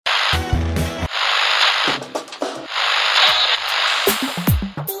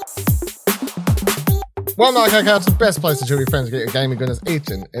Welcome to Arcade Couch, the best place to chill with your friends and get your gaming goodness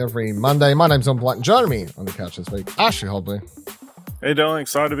each and every Monday. My name's John Blight, and joining me on the couch this week, Ashley Hobley. Hey darling,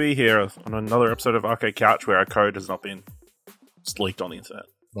 excited to be here on another episode of Arcade Couch where our code has not been leaked on the internet.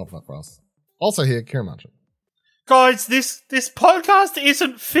 Love that for us. Also here, Kieran Marchant. Guys, this podcast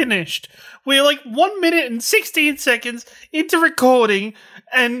isn't finished. We're like 1 minute and 16 seconds into recording,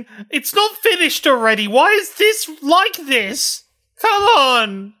 and it's not finished already. Why is this like this? Come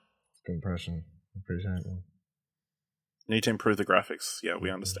on! Good impression. Appreciate it. Need to improve the graphics. Yeah, we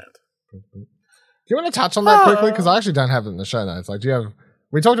understand. Do you want to touch on that quickly? Because I actually don't have it in the show notes. Like, do you have...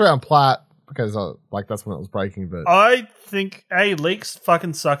 We talked about Platt because, like, that's when it was breaking, but... I think, leaks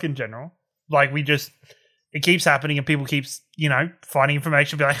fucking suck in general. Like, it keeps happening and people keep, finding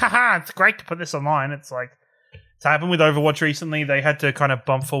information, be like, haha, it's great to put this online. It's like, it's happened with Overwatch recently. They had to kind of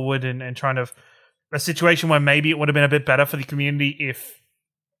bump forward and trying to, a situation where maybe it would have been a bit better for the community if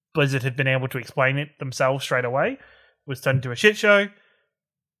Blizzard had been able to explain it themselves straight away. It was turned into a shit show.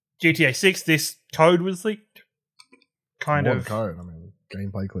 GTA6, this code was leaked. Code. I mean,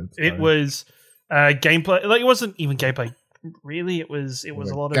 gameplay clips. It was gameplay. Like, it wasn't even gameplay. Really, it was a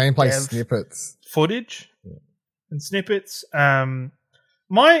lot of gameplay snippets, footage, and snippets.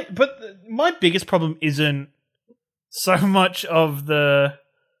 My biggest problem isn't so much of the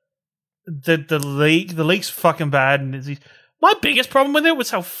leak. The leak's fucking bad, and my biggest problem with it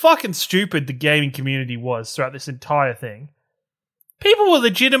was how fucking stupid the gaming community was throughout this entire thing. People were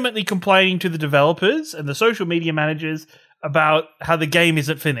legitimately complaining to the developers and the social media managers about how the game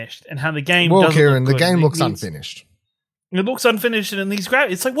isn't finished and how the game doesn't Kieran, look the good. game looks unfinished. It looks unfinished and these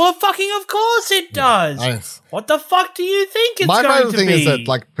graphics. It's like, well, fucking of course it does. Nice. What the fuck do you think it's My going favorite to thing be? is that,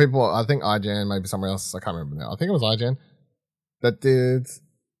 like, people, I think IGN, maybe somewhere else, I can't remember now. I think it was IGN that did,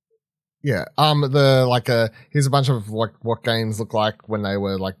 here's a bunch of, like, what games look like when they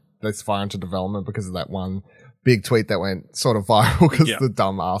were, like, this far into development because of that one big tweet that went sort of viral because the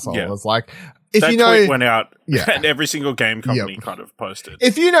dumb asshole was like, if that you know, tweet went out and every single game company kind of posted.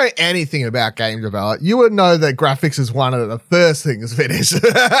 If you know anything about game development, you would know that graphics is one of the first things finished.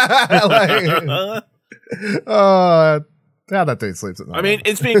 How that dude sleeps at night. I mean,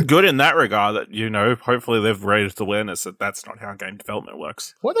 it's been good in that regard that, hopefully they've raised awareness that that's not how game development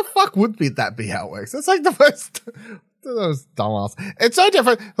works. What the fuck would that be how it works? That's like the most... Those dumbass. It's so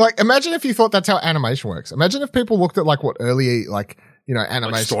different. Like, imagine if you thought that's how animation works. Imagine if people looked at, like, what early, like,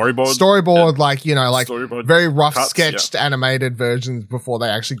 animation. Like storyboard, storyboard very rough cuts, sketched animated versions before they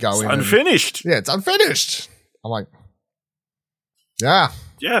actually go in. Unfinished. It's unfinished. I'm like, yeah.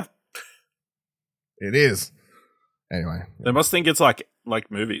 Yeah. It is. Anyway. They must think it's like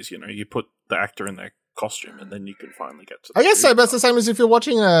movies, you put the actor in their costume and then you can finally get to I guess so, but it's the same as if you're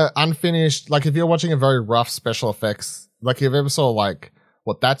watching a unfinished, like if you're watching a very rough special effects, like if you ever saw like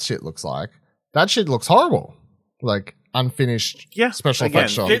what that shit looks like, that shit looks horrible. Like unfinished special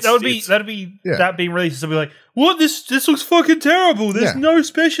effects shots. That being released, it'll be like, what? This looks fucking terrible. There's no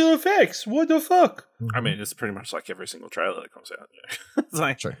special effects. What the fuck? I mean, it's pretty much like every single trailer that comes out. It's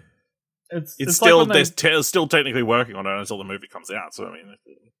like, true. It's still like they're still technically working on it until the movie comes out. So I mean,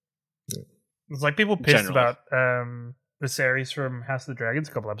 it's like people pissed about the series from House of the Dragons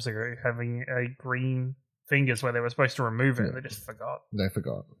a couple episodes ago having a green fingers where they were supposed to remove it and they just forgot. They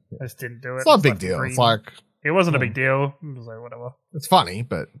forgot. They just didn't do it. It's not a big deal. It's like... It wasn't a big deal. It was like, whatever. It's funny,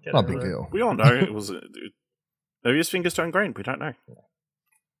 but not a big deal. We all know it was... Maybe his fingers turn green. We don't know.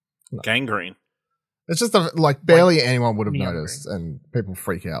 No. Gangrene. It's just barely anyone would have noticed and people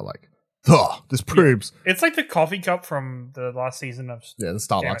freak out like, this proves. Yeah. It's like the coffee cup from the last season of the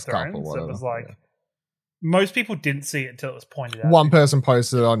Starbucks cup or whatever. It was like most people didn't see it until it was pointed out. One person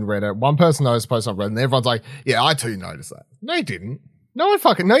posted it on Reddit. One person posted on Reddit, and everyone's like, "Yeah, I too noticed that." No, you didn't. No,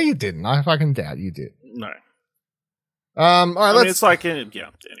 you didn't. I fucking doubt you did. No. All right, let's. It's like,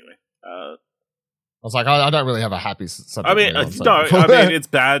 anyway. I was like, I don't really have a happy subject. I mean, it's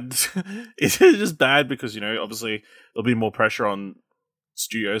bad. It's just bad because obviously there'll be more pressure on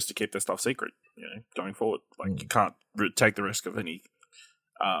studios to keep their stuff secret, going forward. Like you can't take the risk of any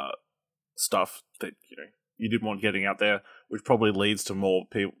stuff that you didn't want getting out there, which probably leads to more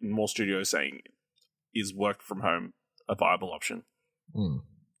studios saying, "Is work from home a viable option?"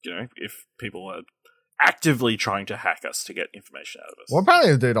 If people are actively trying to hack us to get information out of us. Well,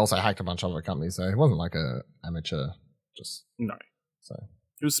 apparently the dude also hacked a bunch of other companies, so it wasn't like a amateur. No. So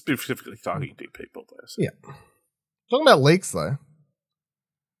it was specifically targeting people there. So. Yeah. Talking about leaks though.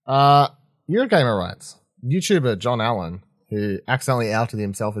 Eurogamer writes, YouTuber John Allen, who accidentally outed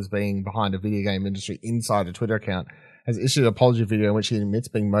himself as being behind a video game industry insider Twitter account, has issued an apology video in which he admits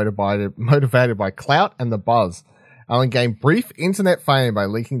being motivated by clout and the buzz. Alan gained brief internet fame by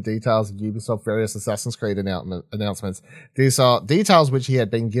leaking details of Ubisoft's various Assassin's Creed announcements. These are details which he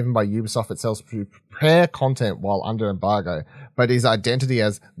had been given by Ubisoft itself to prepare content while under embargo, but his identity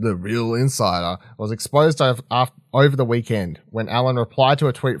as the real insider was exposed over the weekend when Alan replied to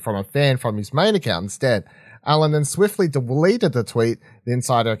a tweet from a fan from his main account instead. Alan then swiftly deleted the tweet, the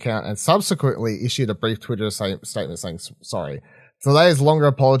insider account, and subsequently issued a brief Twitter statement saying sorry. Today's longer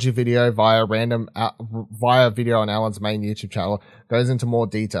apology video via video on Alan's main YouTube channel goes into more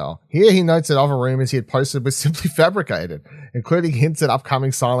detail. Here he notes that other rumors he had posted were simply fabricated, including hints at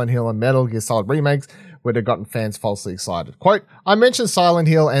upcoming Silent Hill and Metal Gear Solid remakes would have gotten fans falsely excited. Quote, I mentioned Silent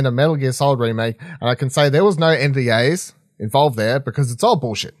Hill and a Metal Gear Solid remake, and I can say there was no NDAs involved there because it's all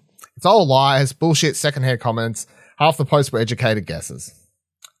bullshit. It's all lies, bullshit, secondhand comments. Half the posts were educated guesses.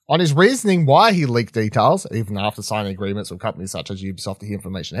 On his reasoning why he leaked details, even after signing agreements with companies such as Ubisoft to hear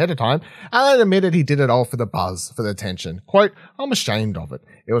information ahead of time, Alan admitted he did it all for the buzz, for the attention. Quote, I'm ashamed of it.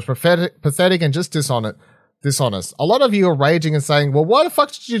 It was pathetic and just dishonest. A lot of you are raging and saying, well, why the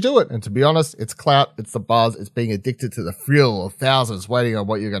fuck did you do it? And to be honest, it's clout, it's the buzz, it's being addicted to the thrill of thousands waiting on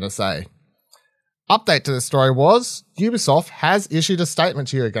what you're going to say. Update to the story was Ubisoft has issued a statement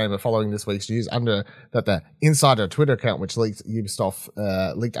to Eurogamer following this week's news under that the insider Twitter account, which leaked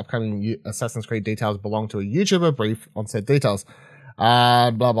leaked upcoming Assassin's Creed details, belonged to a YouTuber. Brief on said details. Blah,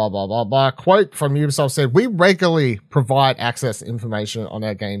 blah, blah, blah, blah. Quote from Ubisoft said, we regularly provide access information on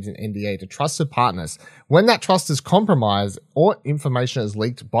our games in NDA to trusted partners. When that trust is compromised or information is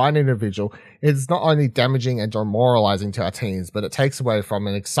leaked by an individual, it is not only damaging and demoralizing to our teams, but it takes away from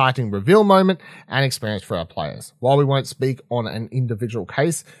an exciting reveal moment and experience for our players. While we won't speak on an individual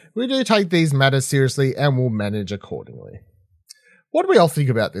case, we do take these matters seriously and will manage accordingly. What do we all think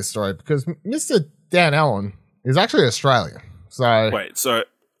about this story? Because Mr. Dan Allen is actually Australian. So wait, so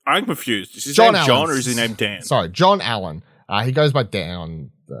I'm confused. Is his name John or is his name Dan? Sorry, John Allen. He goes by Dan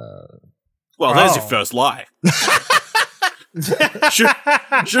on Well, there's your first lie. should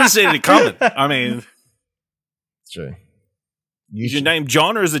have seen it coming. I mean, it's true. Is your name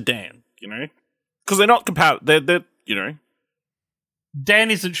John or is it Dan? You know, because they're not compatible. They're you know, Dan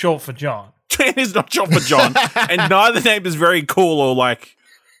isn't short for John. Dan is not short for John, and neither name is very cool or like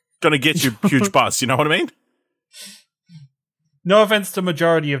going to get you huge buzz. You know what I mean? No offense to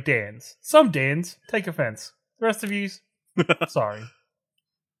majority of Dans. Some Dans take offense. The rest of yous, sorry.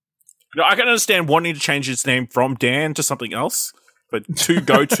 No, I can understand wanting to change his name from Dan to something else, but to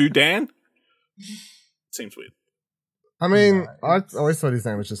go to Dan seems weird. I mean, I always thought his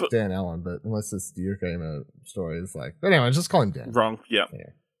name was just Dan Allen, but unless it's the Eurogamer story, it's like. But anyway, just call him Dan. Wrong. Yeah.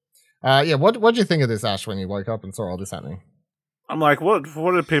 What do you think of this, Ash, when you woke up and saw all this happening? I'm like, what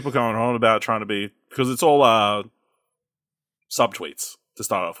are people going on about trying to be? Because it's all subtweets to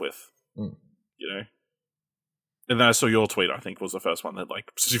start off with, you know. And then I saw your tweet. I think was the first one that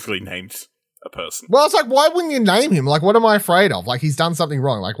like specifically named a person. Well, it's like, why wouldn't you name him? Like, what am I afraid of? Like, he's done something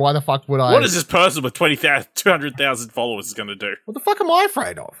wrong. Like, why the fuck would I? What is this person with 200,000 followers going to do? What the fuck am I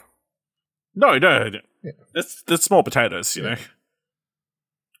afraid of? No. Yeah. That's small potatoes, you know.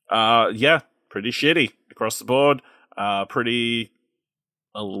 Pretty shitty across the board. Pretty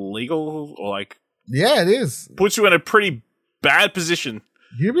illegal, or like. Yeah, it is. Puts you in a pretty bad position.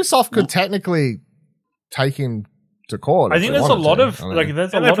 Ubisoft could technically take him to court. I think there's a lot of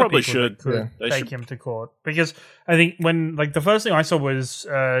there's a lot of people should take him to court, because I think when like the first thing I saw was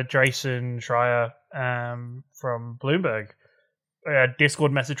Jason Schreier from Bloomberg, a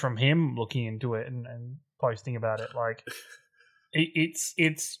Discord message from him looking into it and posting about it. Like it's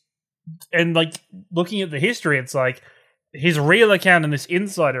and like looking at the history, it's like his real account and this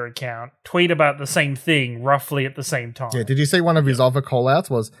insider account tweet about the same thing roughly at the same time. Yeah, did you see one of his other call-outs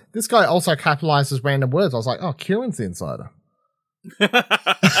was, this guy also capitalizes random words. I was like, oh, Kieran's the insider.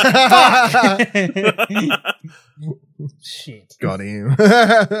 Shit. Got him.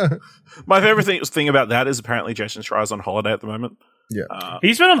 My favorite thing about that is apparently Jason Schreier's on holiday at the moment. Yeah.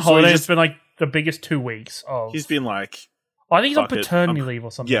 He's been on holiday. It's been like the biggest 2 weeks of... He's been like... I think he's on paternity leave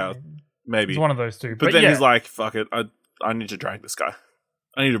or something. Yeah, maybe. It's one of those two. But then he's like, fuck it, I need to drag this guy.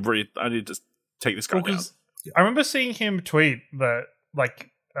 I need to take this guy down. I remember seeing him tweet that like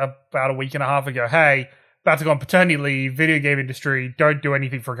about a week and a half ago, hey, about to go on paternity leave, video game industry, don't do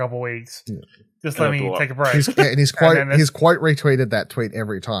anything for a couple of weeks. Yeah. Just let me take a break. He's quite retweeted that tweet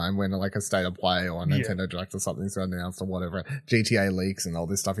every time when like a state of play or Nintendo Direct or something's announced or whatever, GTA leaks and all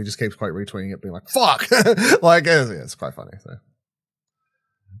this stuff. He just keeps quite retweeting it, being like, fuck! Like, it's quite funny. So,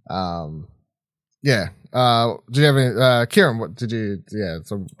 did you have any, Kieran, what did you,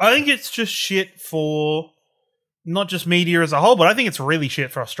 I think it's just shit for not just media as a whole, but I think it's really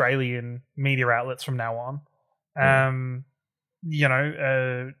shit for Australian media outlets from now on.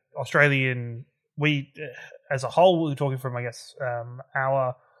 Australian, we as a whole, we're talking from, I guess,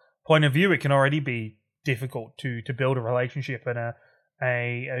 our point of view, it can already be difficult to build a relationship and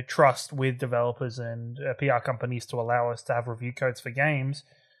a trust with developers and PR companies to allow us to have review codes for games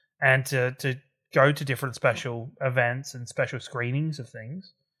and to go to different special events and special screenings of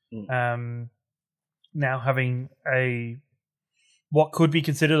things. Now having what could be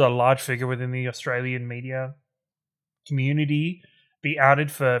considered a large figure within the Australian media community be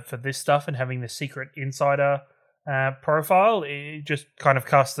outed for this stuff and having the secret insider profile, it just kind of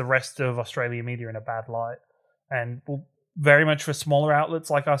casts the rest of Australian media in a bad light. And will very much for smaller outlets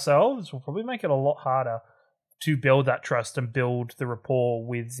like ourselves, will probably make it a lot harder to build that trust and build the rapport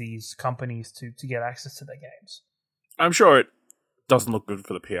with these companies to get access to their games. I'm sure it doesn't look good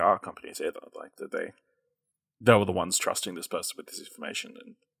for the PR companies either. Like that they were the ones trusting this person with this information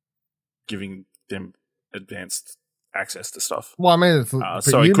and giving them advanced access to stuff. Well, I mean,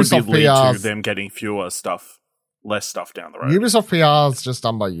 so it could be lead to them getting less stuff down the road. Ubisoft PR is just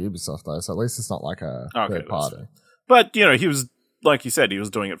done by Ubisoft though, so at least it's not like a third party. But he was, like you said, he was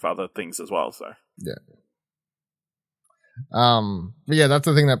doing it for other things as well. So yeah. But yeah, that's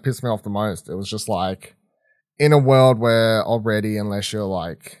the thing that pissed me off the most. It was just like, in a world where already, unless you're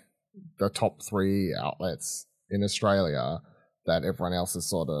like the top 3 outlets in Australia, that everyone else is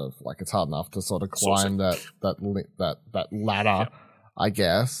sort of like, it's hard enough to sort of climb that ladder, I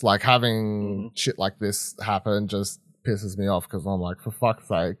guess. Like having shit like this happen just pisses me off because I'm like, for fuck's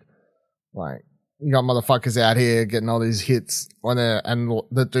sake, like, you got motherfuckers out here getting all these hits on there, and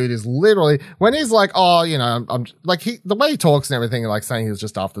the dude is literally, when he's like, oh, I'm like, the way he talks and everything, like saying he was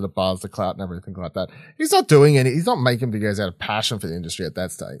just after the buzz, the clout and everything like that. He's not doing he's not making videos out of passion for the industry at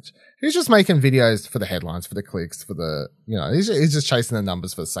that stage. He's just making videos for the headlines, for the clicks, for the, he's just chasing the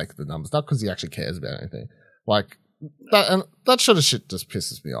numbers for the sake of the numbers, not because he actually cares about anything. Like that, and that sort of shit just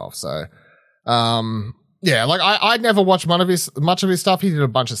pisses me off. So, yeah, like I'd never watched much of his stuff. He did a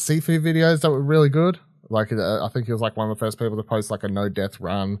bunch of Sifu videos that were really good. Like I think he was like one of the first people to post like a no death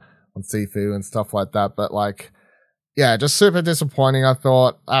run on Sifu and stuff like that. But like, yeah, just super disappointing. I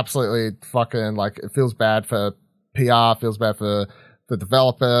thought absolutely fucking like, it feels bad for PR, feels bad for the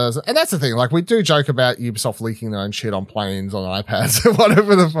developers. And that's the thing. Like, we do joke about Ubisoft leaking their own shit on planes, on iPads, or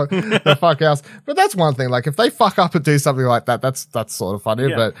whatever the fuck else. But that's one thing. Like, if they fuck up and do something like that, that's sort of funny.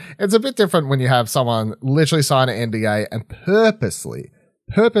 Yeah. But it's a bit different when you have someone literally sign an NDA and purposely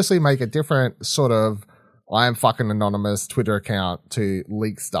make a different sort of I am fucking anonymous Twitter account to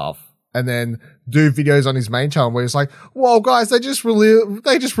leak stuff. And then do videos on his main channel where he's like, whoa, guys, they just revealed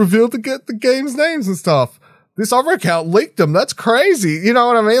the game's names and stuff. This other account leaked them. That's crazy. You know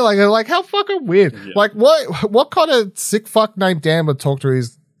what I mean? Like how fucking weird. Yeah. Like what kind of sick fuck named Dan would talk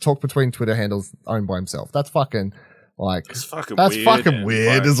between Twitter handles owned by himself? That's fucking like, that's fucking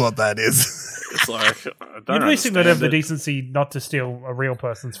weird is what that is. It's like, you'd at least they'd have the decency not to steal a real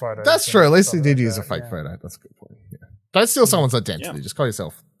person's photo. That's true. At least he did use a fake photo. That's a good point. Yeah. Don't steal someone's identity. Yeah. Just call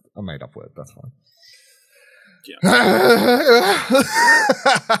yourself a made up word. That's fine. Yeah.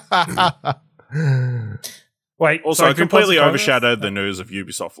 Wait, also, I completely overshadowed the news of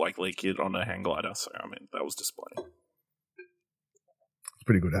Ubisoft like leaking it on a hang glider. So I mean, that was disappointing. It's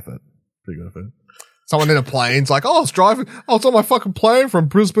pretty good effort. Someone in a plane's like, I was on my fucking plane from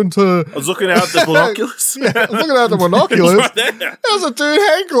Brisbane to... I was looking out the binoculars. Yeah, I was looking out the binoculars. Right there. There was a dude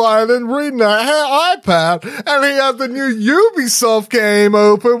hang gliding, reading an iPad, and he had the new Ubisoft game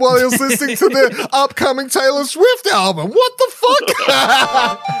open while he was listening to the upcoming Taylor Swift album. What the fuck?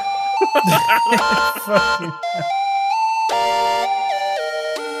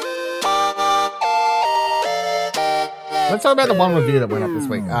 Let's talk about the one review that went up this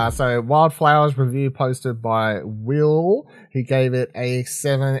week. So Wildflowers review posted by Will. He gave it a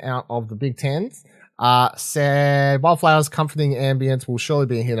 7 out of the Big Tens. Said Wildflowers' comforting ambience will surely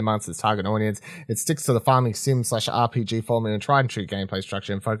be a hit amongst its target audience. It sticks to the farming sim / RPG formula and tried and true gameplay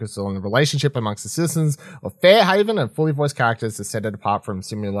structure and focuses on the relationship amongst the citizens of Fairhaven and fully voiced characters to set it apart from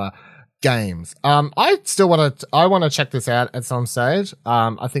similar games. I want to check this out at some stage.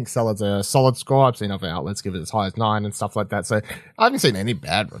 I think Solid's a solid score. I've seen other outlets give it as high as 9 and stuff like that. So I haven't seen any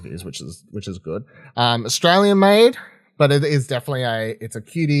bad reviews, which is good. Australian made, but it is definitely it's a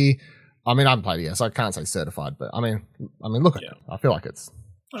cutie. I mean, I haven't played it yet, so I can't say certified, but I mean, look at it. I feel like it's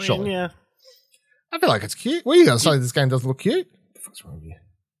I feel like it's cute. What are you going to say? This game doesn't look cute? What the fuck's wrong with you?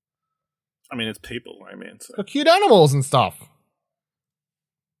 I mean, it's people. I mean, so. Got cute animals and stuff.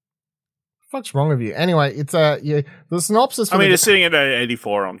 What's wrong with you? Anyway, it's the synopsis. It's sitting at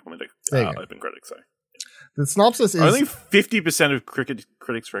 84 on Open Critics. So the synopsis is only 50% of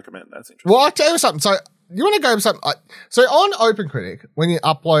critics recommend. That's interesting. Well, I'll tell you something. So you want to go something. So on OpenCritic, when you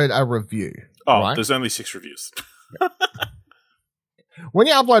upload a review, right? There's only 6 reviews. When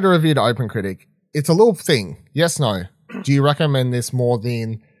you upload a review to OpenCritic, it's a little thing. Yes, no. Do you recommend this more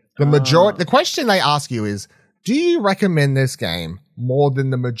than the majority? The question they ask you is, do you recommend this game more than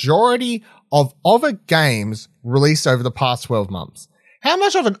the majority of other games released over the past 12 months? How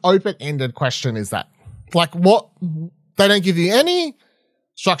much of an open-ended question is that? Like what? They don't give you any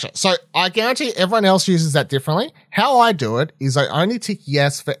structure. So I guarantee everyone else uses that differently. How I do it is I only tick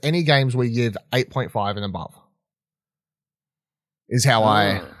yes for any games we give 8.5 and above. Is how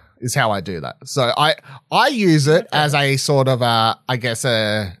I do that. So I use it as a sort of a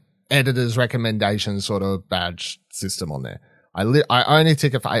editor's recommendation sort of badge system on there. I only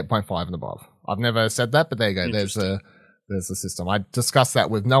tick it for 8.5 and above. I've never said that, but there you go. There's a system. I discussed that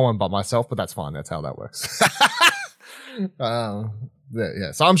with no one but myself, but that's fine. That's how that works.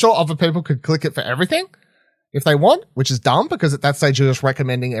 Yeah. So I'm sure other people could click it for everything if they want, which is dumb because at that stage you're just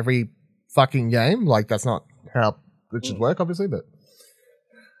recommending every fucking game. Like that's not how it should work, obviously, but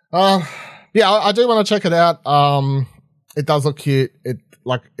yeah, I do want to check it out. It does look cute.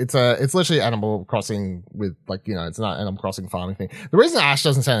 It's literally Animal Crossing with it's not Animal Crossing farming thing. The reason Ash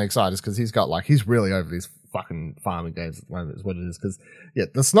doesn't sound excited is because he's really over these fucking farming games at the moment is what it is. Because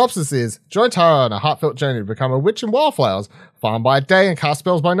the synopsis is join Tara on a heartfelt journey to become a witch in wildflowers, farm by day and cast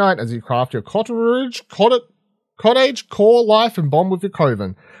spells by night as you craft your cottage core life and bond with your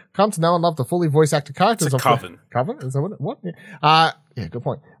coven. Come to know and love the fully voice acted characters it's a of coven. Coven? Is that what? Yeah. Yeah, good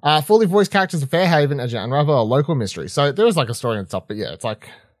point. Fully voiced characters of Fairhaven as you unravel a local mystery. So there is a story and stuff, but yeah,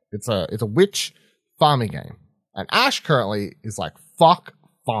 it's a witch farming game. And Ash currently is fuck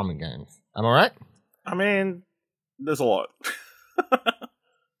farming games. Am I right? I mean, there's a lot.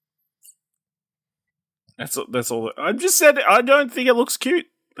 That's all. I just said I don't think it looks cute.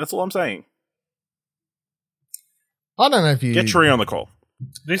 That's all I'm saying. I don't know if you get Tree on the call.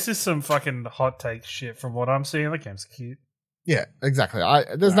 This is some fucking hot take shit from what I'm seeing. The game's cute. Yeah, exactly.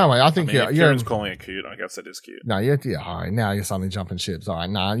 There's no way. I think if Kieran's calling it cute, I guess it is cute. No, all right, now you're suddenly jumping ships. All right,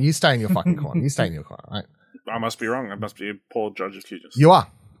 nah, you stay in your fucking corner. You stay in your corner, right? I must be wrong. I must be a poor judge of cuteness. You are.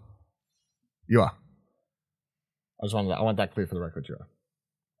 I want that clear for the record, you are.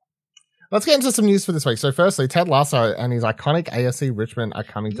 Let's get into some news for this week. So firstly, Ted Lasso and his iconic AFC Richmond are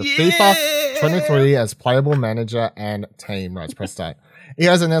coming to FIFA 23 as playable manager and team. Right, press start. He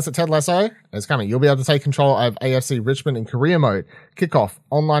has announced that Ted Lasso is coming. You'll be able to take control of AFC Richmond in career mode, kickoff,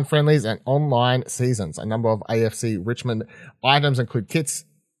 online friendlies, and online seasons. A number of AFC Richmond items include kits.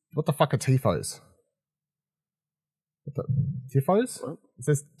 What the fuck are TIFOs? TIFOs? What? It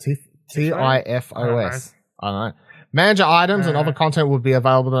says TIFOS. I don't know. Manager items and other content will be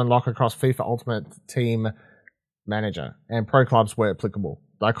available to unlock across FIFA Ultimate Team Manager and pro clubs where applicable.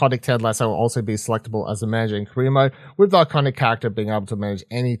 The iconic Ted Lasso will also be selectable as a manager in career mode, with the iconic character being able to manage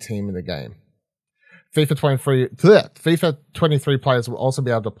any team in the game. FIFA 23 players will also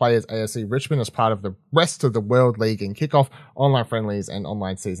be able to play as AFC Richmond as part of the rest of the World League and kickoff, online friendlies, and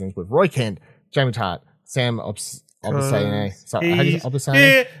online seasons with Roy Kent, Jamie Tart, Sam Obisane.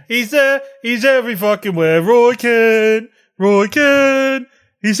 He's every fucking where. Roy Kent.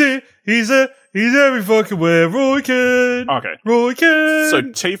 He's every fucking where. Roy Kent. Okay. Roy Kent. So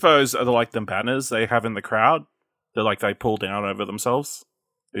TIFOs are like them banners they have in the crowd. They're they pull down over themselves.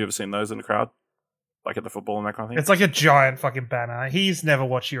 Have you ever seen those in the crowd? Like at the football and that kind of thing? It's like a giant fucking banner. He's never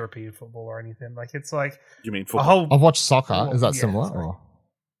watched European football or anything. It's like... You mean football? I've watched soccer. Is that similar? Or?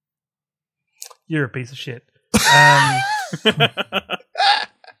 You're a piece of shit.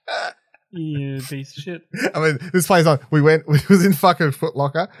 You piece of shit. I mean, this plays on. We was in fucking Foot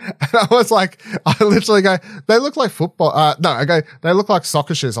Locker, and I literally go, they look like football. I go, they look like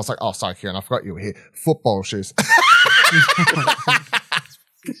soccer shoes. I was like, oh, sorry, Kieran, I forgot you were here. Football shoes.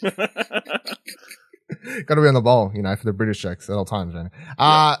 Got to be on the ball, for the British jokes at all times, man.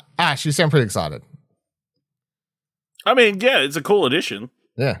 Ash, you sound pretty excited. I mean, yeah, it's a cool addition.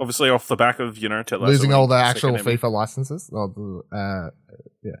 Yeah. Obviously off the back of, Ted Lasso. Losing all the actual FIFA licenses. Yeah.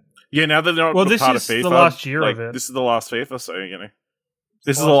 Yeah, now that they're not part of FIFA. This is the last year of it. This is the last FIFA, so,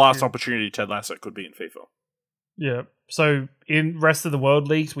 this is the last opportunity Ted Lasso could be in FIFA. Yeah. So, in rest of the world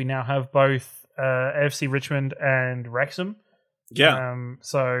leagues, we now have both AFC Richmond and Wrexham. Yeah.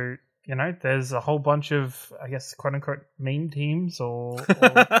 So, there's a whole bunch of, I guess, quote-unquote meme teams or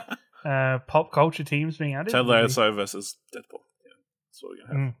pop culture teams being added. Ted Lasso versus Deadpool. That's what we're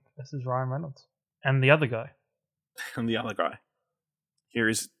going to have. This is Ryan Reynolds. And the other guy.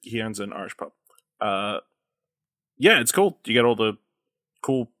 He owns an Irish pub. Yeah, it's cool. You get all the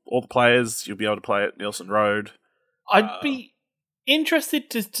players. You'll be able to play at Nielsen Road. I'd be interested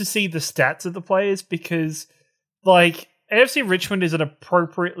to see the stats of the players because, like, AFC Richmond is an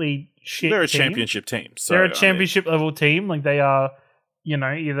appropriately shit They're a team. championship team. So, They're a championship level team. Like, they are,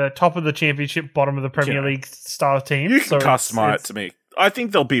 either top of the championship, bottom of the Premier League style team. You can customize it to me. I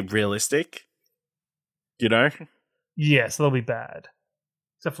think they'll be realistic. Yeah, so they'll be bad.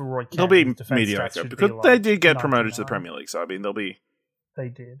 Except for Roy Kent. They'll be mediocre because they did get promoted to the Premier League. So, I mean, they'll be... They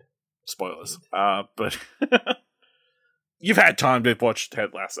did. Spoilers. But you've had time to watch Ted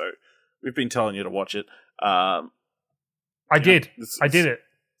Lasso. We've been telling you to watch it. I did it.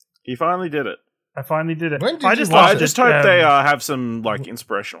 He finally did it. I finally did it. I just hope they have some like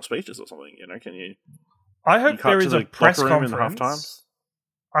inspirational speeches or something. Can you? I hope there is a press conference. In halftime?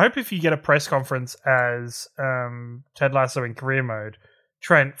 I hope if you get a press conference as Ted Lasso in career mode,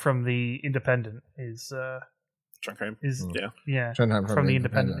 Trent from the Independent is Trent Came. Yeah. Trent from the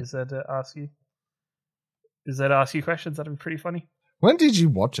Independent is there to ask you. Is there to ask you questions? That'd be pretty funny. When did you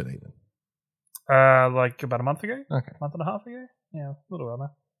watch it even? Like about a month ago. Okay. Month and a half ago. Yeah, a little while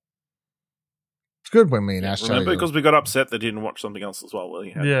now. It's good when me and Ash remember because we got upset they didn't watch something else as well. Well,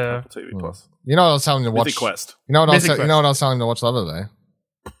 you had Apple TV Plus. You know what I was telling you to watch? Mythic Quest. You know what I was telling you to watch the other day?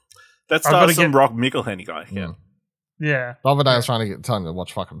 That stars some Rock Mickelhenny guy. Yeah. Yeah. The other day I was trying to tell him to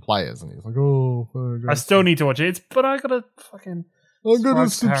watch fucking Players, and he was like, "Oh, I still need to watch it. But I gotta fucking. I'm gonna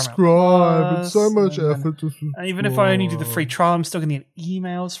subscribe. It's so much effort to subscribe. And even if I only do the free trial, I'm still gonna get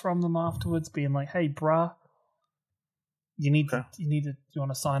emails from them afterwards, being like, "Hey, bruh, you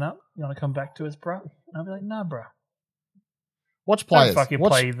want to sign up? You want to come back to us, bruh?" And I'll be like, "Nah, bruh. Watch Players. Don't fucking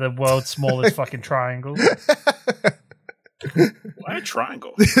play the world's smallest fucking triangle." Why a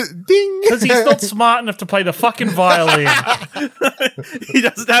triangle? Ding! Because he's not smart enough to play the fucking violin. He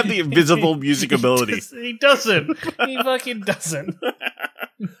doesn't have the invisible music ability. He doesn't. He fucking doesn't.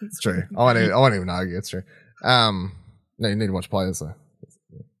 It's true. I won't even argue. It's true. No, you need to watch Players though.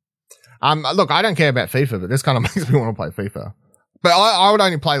 Look, I don't care about FIFA, but this kind of makes me want to play FIFA. But I would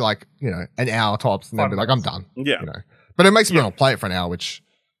only play like an hour tops, and then be like, I'm done. Yeah. But it makes me want to play it for an hour, which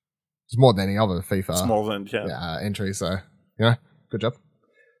is more than any other FIFA. It's more than entry. So good job.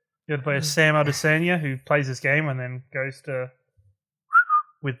 You got to play a Sam Adesanya who plays this game and then goes to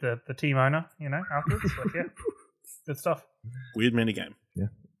with the team owner, afterwards. Good stuff. Weird minigame. Yeah,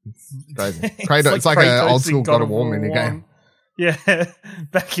 it's crazy. It's like an old school God of War minigame. Yeah,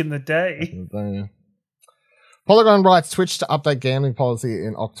 back in the day. Polygon writes Twitch to update gambling policy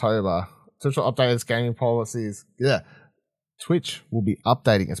in October. Twitch will update its gaming policies. Yeah. Twitch will be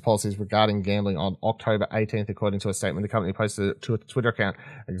updating its policies regarding gambling on October 18th, according to a statement the company posted to its Twitter account,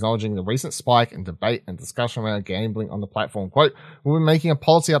 acknowledging the recent spike in debate and discussion around gambling on the platform. Quote, "We'll be making a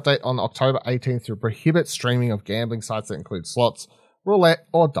policy update on October 18th to prohibit streaming of gambling sites that include slots, roulette,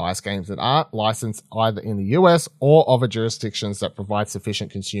 or dice games that aren't licensed either in the US or other jurisdictions that provide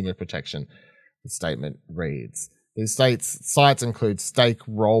sufficient consumer protection," the statement reads. These sites include Stake,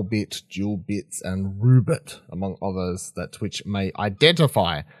 Rollbit, Duelbits, and Roobit, among others that Twitch may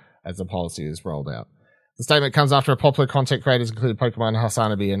identify as the policy is rolled out. The statement comes after popular content creators, including Pokemon,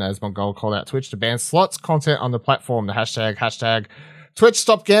 Hasanabi, and Asmongold, called out Twitch to ban slots content on the platform. The hashtag Twitch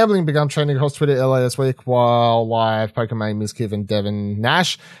Stop Gambling began trending across Twitter earlier this week, while live Pokemon Mizkiv and Devin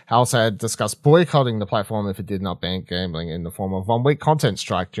Nash also had discussed boycotting the platform if it did not ban gambling in the form of 1 week content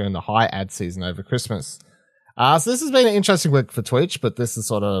strike during the high ad season over Christmas. So this has been an interesting week for Twitch, but this is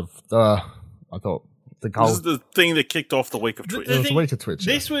sort of I thought the goal. This is the thing that kicked off the week of Twitch. It was the week of Twitch.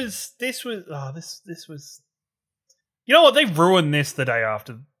 This was. You know what? They ruined this the day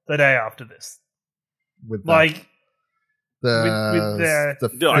after this. With like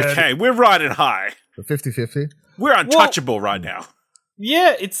okay, we're riding high. The 50-50. We're untouchable right now.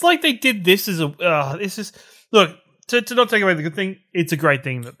 Yeah, it's like they did this as a. This is look to not take away the good thing. It's a great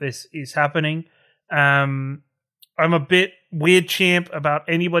thing that this is happening. I'm a bit weird champ about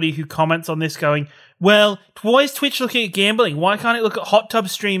anybody who comments on this going, well, why is Twitch looking at gambling? Why can't it look at hot tub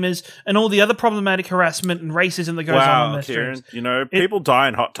streamers and all the other problematic harassment and racism that goes on in their Kieran, streams? People die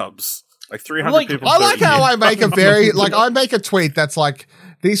in hot tubs. Like 300 people. I like how I make I make a tweet that's like,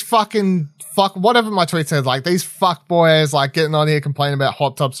 these whatever my tweet says, like, these fuck boys, like, getting on here complaining about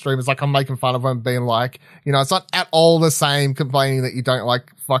hot tub streamers, like, I'm making fun of them, being like, it's not at all the same complaining that you don't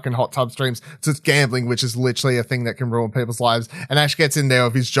like fucking hot tub streams. It's just gambling, which is literally a thing that can ruin people's lives. And Ash gets in there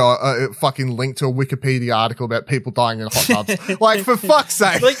with his fucking link to a Wikipedia article about people dying in hot tubs. Like, for fuck's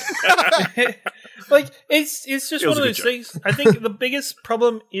sake. It's just one of those things. I think the biggest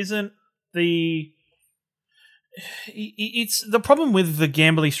problem isn't it's the problem with the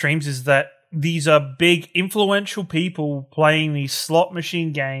gambling streams is that these are big influential people playing these slot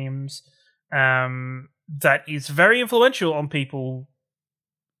machine games that is very influential on people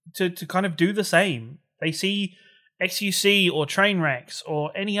to kind of do the same. They see XUC or Trainwrecks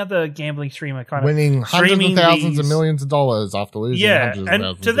or any other gambling streamer kind winning of hundreds of thousands these, of millions of dollars after losing hundreds of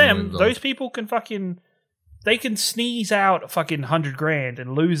thousands and to of them, millions of those people can they can sneeze out fucking $100,000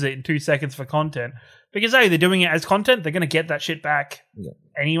 and lose it in 2 seconds for content because they're doing it as content. They're going to get that shit back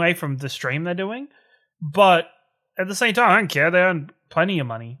anyway from the stream they're doing. But at the same time, I don't care. They earn plenty of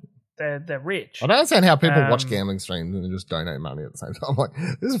money. They're rich. I don't understand how people watch gambling streams and just donate money at the same time. I'm like,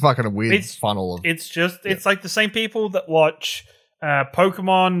 this is fucking a weird funnel of. It's like the same people that watch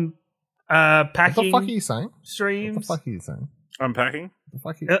Pokemon packing. What the fuck are you saying? Streams. What the fuck are you saying? Unpacking.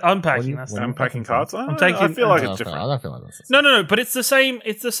 Unpacking. Unpacking cards. I feel like it's different. I don't feel like that's no. But it's the same.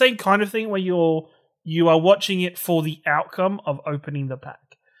 It's the same kind of thing where you are watching it for the outcome of opening the pack.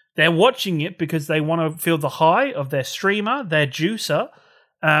 They're watching it because they want to feel the high of their streamer, their juicer,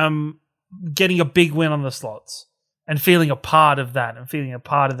 getting a big win on the slots and feeling a part of that thing.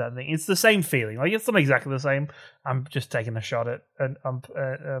 It's the same feeling. Like, it's not exactly the same. I'm just taking a shot at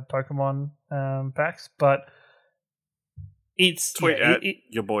Pokemon packs, but it's tweet at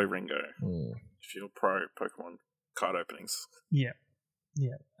your boy Ringo if you're pro Pokemon card openings. Yeah.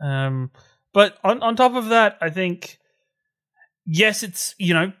 But on top of that, I think, yes, it's,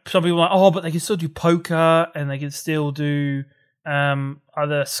 some people are like, oh, but they can still do poker and they can still do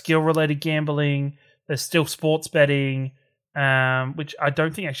other skill-related gambling. There's still sports betting, which I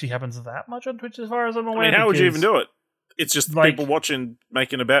don't think actually happens that much on Twitch as far as I'm aware. I mean, how would you even do it? It's just people watching,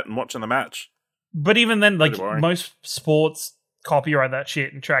 making a bet and watching the match. But even then, most sports copyright that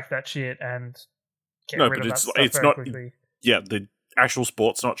shit and track that shit and get rid of that stuff it's not quickly. Yeah, the actual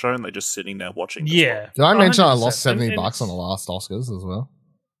sport's not shown. They're just sitting there watching. Yeah. Did I mention I lost $70 on the last Oscars as well?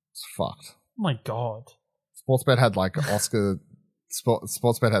 It's fucked. Oh my god. Sportsbet had Sportsbet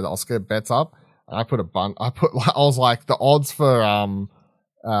had Oscar bets up. And I was like, the odds for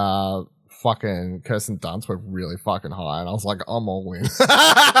fucking Kirsten Dunst were really fucking high, and I was like, I'm all in. Straight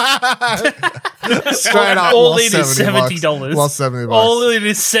up, all in is $70. Lost $70. All in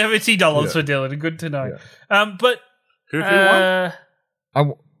is $70 for Dylan. Good to know. Yeah. But who won? I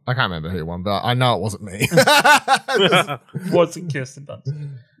can't remember who won, but I know it wasn't me. Wasn't Kirsten Dunst?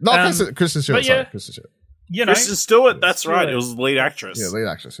 No, Kristen Stewart. Sorry, Kristen Stewart. Kristen Stewart. That's right. It was the lead actress. Yeah, lead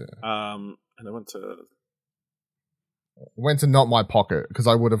actress. Yeah. And I went to not my pocket because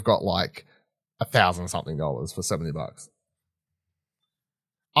I would have got like $1,000 something for $70.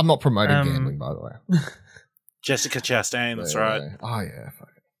 I'm not promoting gambling, by the way. Jessica Chastain. That's right. Oh yeah. Fuck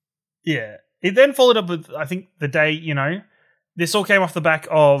it. Yeah. It then followed up with, I think, the day, this all came off the back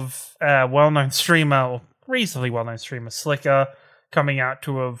of well-known streamer, or reasonably well-known streamer, Slicker, coming out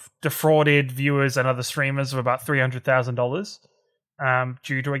to have defrauded viewers and other streamers of about $300,000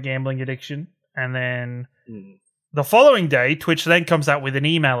 due to a gambling addiction. And then the following day, Twitch then comes out with an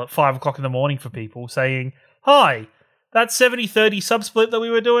email at 5 o'clock in the morning for people saying, hi, that 70-30 sub-split that we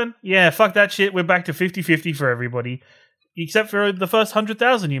were doing, yeah, fuck that shit, we're back to 50-50 for everybody, except for the first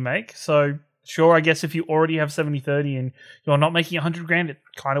 100,000 you make. So sure, I guess if you already have 70-30 and you're not making $100,000, it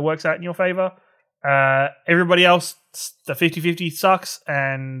kind of works out in your favor. Everybody else, the 50-50 sucks,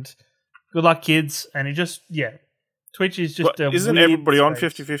 and good luck, kids. And it just, Twitch is just isn't everybody on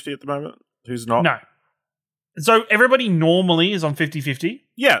 50-50 at the moment? Who's not? No. So everybody normally is on 50-50.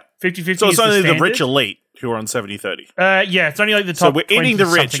 Yeah. 50-50 So it's only the rich standard. elite who are on 70-30. Yeah, it's only like the top. So we're eating the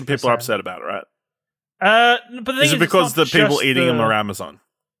rich and people are upset about it, right? But the thing is it because the people eating them are Amazon?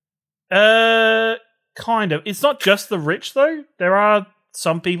 Kind of. It's not just the rich, though. There are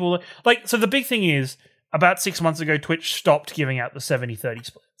some people... so the big thing is, about 6 months ago, Twitch stopped giving out the 70-30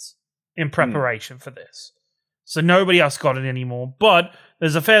 splits in preparation for this. So nobody else got it anymore. But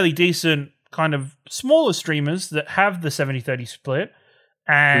there's a fairly decent kind of smaller streamers that have the 70-30 split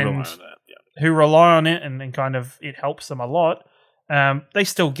and who rely on it and kind of it helps them a lot. They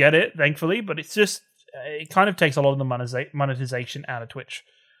still get it, thankfully, but it's just it kind of takes a lot of the monetization out of Twitch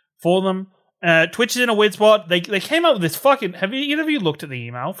for them. Twitch is in a weird spot. They came out with this fucking... Have either of you looked at the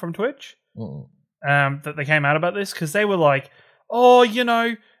email from Twitch? That they came out about this? Because they were like, oh,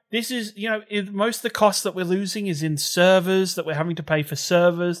 this is, most of the costs that we're losing is in servers, that we're having to pay for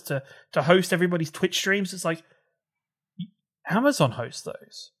servers to host everybody's Twitch streams. It's like, Amazon hosts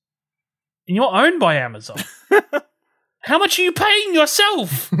those. And you're owned by Amazon. How much are you paying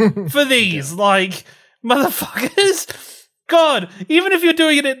yourself for these? Like, motherfuckers. God, even if you're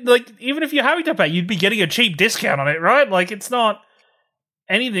doing it, even if you're having to pay, you'd be getting a cheap discount on it, right? Like, it's not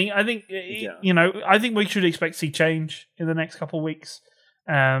anything. I think, I think we should expect to see change in the next couple of weeks.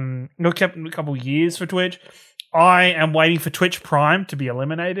 A couple of years for Twitch. I am waiting for Twitch Prime to be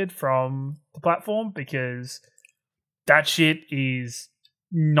eliminated from the platform because that shit is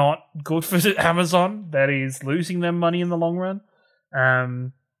not good for Amazon. That is losing them money in the long run.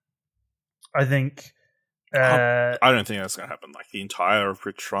 I think. I don't think that's going to happen. Like the entire of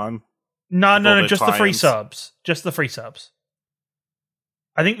Twitch Prime. No, just the free subs. Just the free subs.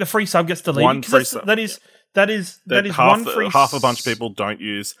 I think the free sub gets deleted. One free sub. That is half, one free. Half a bunch of people don't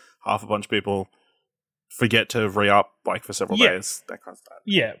use. Half a bunch of people forget to re-up like for several days. That kind of stuff.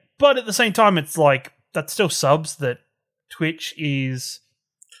 Yeah, but at the same time, it's like that's still subs that Twitch is.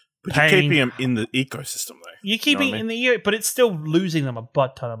 But you're keeping them in the ecosystem, though. You're keeping it in the but it's still losing them a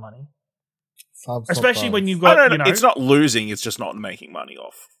butt ton of money. Subs, especially when you've got. It's not losing; it's just not making money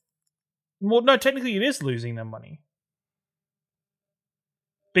off. Well, no, technically, it is losing them money.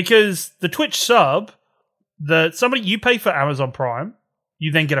 Because the Twitch sub, somebody you pay for Amazon Prime,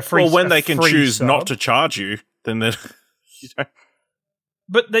 you then get a free. Well, when they can choose sub. not to charge you, then they're.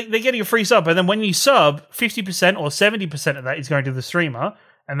 But they're getting a free sub, and then when you sub, 50% or 70% of that is going to the streamer,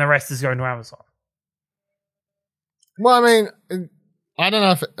 and the rest is going to Amazon. Well, I mean, I don't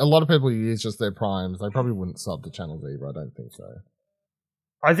know if a lot of people use just their Primes. They probably wouldn't sub to channels either. I don't think so.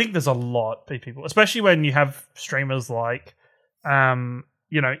 I think there's a lot of people, especially when you have streamers like,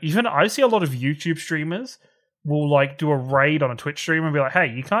 even I see a lot of YouTube streamers will like do a raid on a Twitch stream and be like,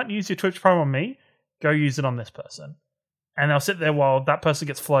 hey, you can't use your Twitch Prime on me. Go use it on this person. And they'll sit there while that person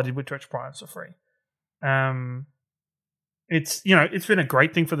gets flooded with Twitch Primes for free. It's been a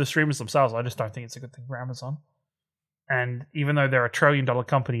great thing for the streamers themselves. I just don't think it's a good thing for Amazon. And even though they're $1 trillion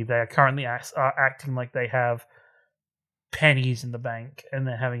company, they are currently acting like they have pennies in the bank and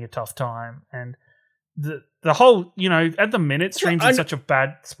they're having a tough time. And the whole, at the minute, streams in such a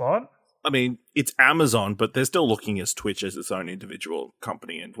bad spot. I mean, it's Amazon, but they're still looking at Twitch as its own individual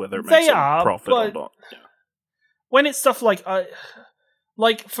company and whether it makes a profit or not. Yeah. When it's stuff like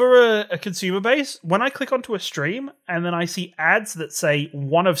for a consumer base, when I click onto a stream and then I see ads that say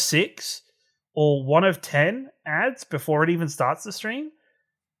 1 of 6 or 1 of 10 ads before it even starts the stream,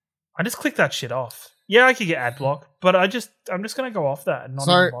 I just click that shit off. Yeah, I could get ad block, but I'm just going to go off that and not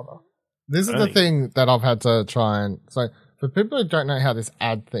even bother. This is the thing that I've had to try and... So, for people who don't know how this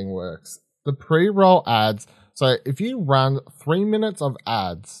ad thing works, the pre-roll ads... So, if you run 3 minutes of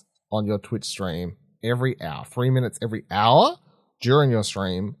ads on your Twitch stream every hour, 3 minutes every hour during your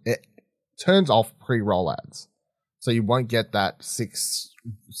stream, it turns off pre-roll ads. So, you won't get that 6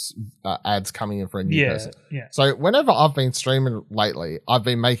 ads coming in for a new person. Yeah. So, whenever I've been streaming lately, I've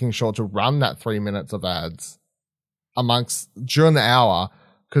been making sure to run that 3 minutes of ads during the hour...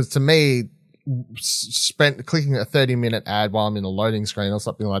 Because to me, clicking a 30-minute ad while I'm in a loading screen or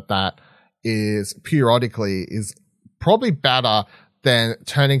something like that is probably better than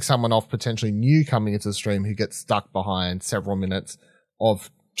turning someone off potentially new coming into the stream who gets stuck behind several minutes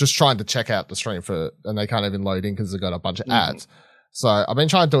of just trying to check out the stream and they can't even load in because they've got a bunch of ads. So I've been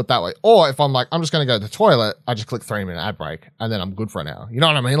trying to do it that way. Or if I'm like, I'm just going to go to the toilet, I just click 3-minute ad break and then I'm good for an hour. You know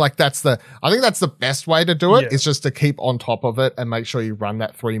what I mean? Like I think that's the best way to do it. Is just to keep on top of it and make sure you run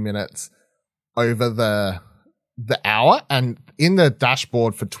that 3 minutes over the hour. And in the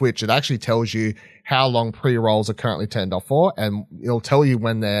dashboard for Twitch, it actually tells you how long pre-rolls are currently turned off for. And it'll tell you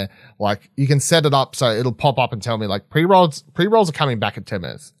when they're like, you can set it up so it'll pop up and tell me like pre-rolls are coming back at 10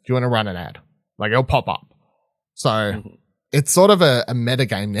 minutes. Do you want to run an ad? Like it'll pop up. So it's sort of a meta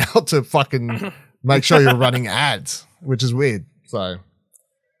game now to fucking make sure you're running ads, which is weird. So,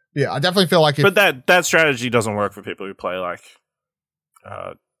 yeah, I definitely feel like But that strategy doesn't work for people who play, like,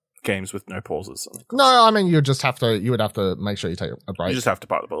 games with no pauses. No, I mean, you would have to make sure you take a break. You just have to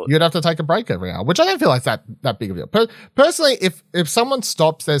bite the bullet. You'd have to take a break every hour, which I don't feel like that big of a deal. Personally, if someone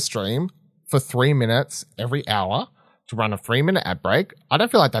stops their stream for 3 minutes every hour to run a 3-minute ad break, I don't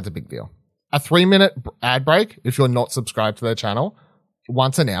feel like that's a big deal. A 3-minute ad break, if you're not subscribed to their channel,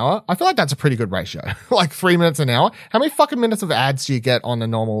 once an hour, I feel like that's a pretty good ratio. Like 3 minutes an hour. How many fucking minutes of ads do you get on a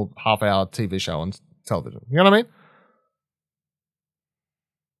normal half-hour TV show on television? You know what I mean?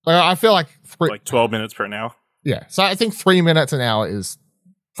 I feel like... like 12 minutes per an hour? Yeah. So I think 3 minutes an hour is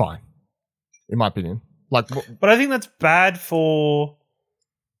fine, in my opinion. But I think that's bad for...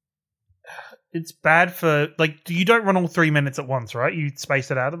 It's bad for, like, you don't run all 3 minutes at once, right? You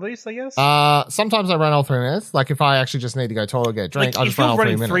space it out at least, I guess? Sometimes I run all 3 minutes. Like, if I actually just need to go toilet, get a drink, I'll just run all 3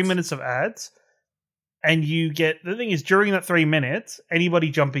 minutes. If you're running 3 minutes of ads, and you get, the thing is, during that 3 minutes, anybody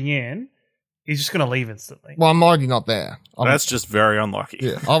jumping in is just going to leave instantly. Well, I'm already not there. That's just very unlucky.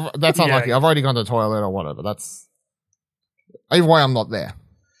 Yeah, that's unlucky. Yeah. I've already gone to the toilet or whatever. Either way, I'm not there.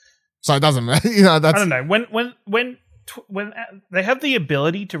 So it doesn't matter. I don't know. When when they have the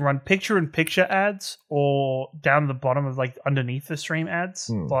ability to run picture-in-picture ads or down the bottom of like underneath the stream ads,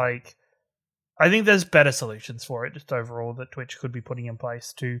 like I think there's better solutions for it just overall that Twitch could be putting in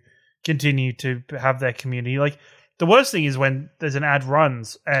place to continue to have their community. Like the worst thing is when there's an ad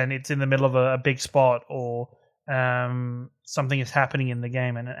runs and it's in the middle of a big spot or something is happening in the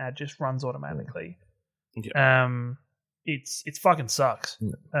game and an ad just runs automatically. Yeah. It's fucking sucks.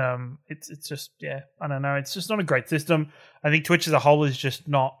 It's just I don't know. It's just not a great system. I think Twitch as a whole is just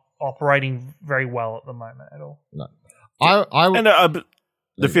not operating very well at the moment at all. No,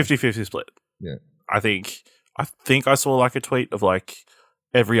 the 50-50 split. Yeah, I think I saw like a tweet of like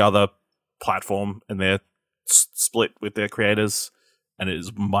every other platform and they're split with their creators, and it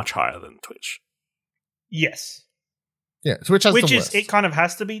is much higher than Twitch. Yes. Yeah, Twitch has the worst. It kind of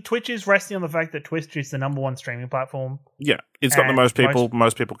has to be. Twitch is resting on the fact that Twitch is the number one streaming platform. Yeah, it's got the most people.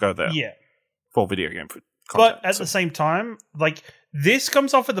 Most people go there. Yeah, for video game content. But at the same time, like this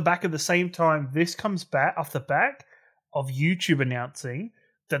comes off at the back of the same time. This comes back off the back of YouTube announcing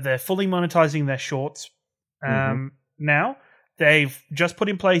that they're fully monetizing their shorts. Now they've just put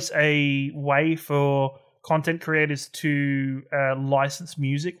in place a way for content creators to license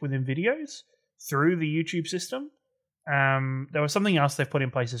music within videos through the YouTube system. There was something else they've put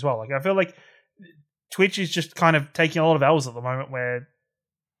in place as well. Like I feel like Twitch is just kind of taking a lot of L's at the moment, where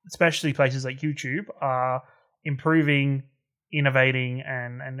especially places like YouTube are improving, innovating,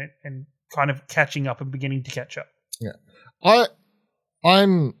 and kind of catching up and beginning to catch up. Yeah,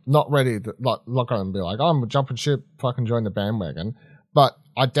 I'm not ready to not going to be like I'm jumping ship, fucking join the bandwagon. But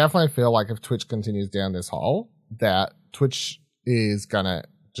I definitely feel like if Twitch continues down this hole, that Twitch is gonna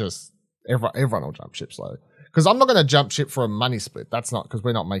just everyone will jump ship slowly. Because I'm not going to jump ship for a money split. That's not because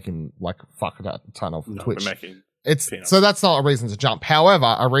we're not making like fuck a ton of Twitch. We're making peanuts. So that's not a reason to jump.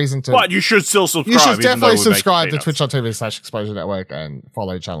 However, a reason to. But you should still subscribe. You should definitely subscribe to twitch.tv/Exposure Network and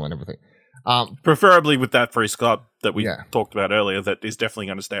follow the channel and everything. Preferably with that free Skype that we talked about earlier. That is definitely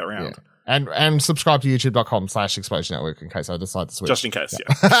going to stay around. Yeah. And subscribe to youtube.com/Exposure Network in case I decide to switch. Just in case,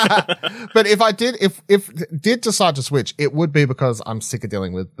 But if I did, if did decide to switch, it would be because I'm sick of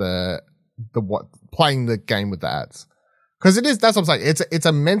dealing with playing the game with the ads. Because that's what I'm saying. It's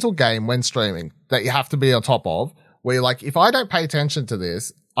a mental game when streaming that you have to be on top of, where you're like, if I don't pay attention to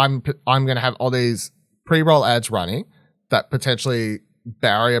this, I'm going to have all these pre-roll ads running that potentially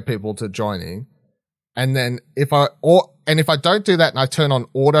barrier people to joining. And then if I don't do that and I turn on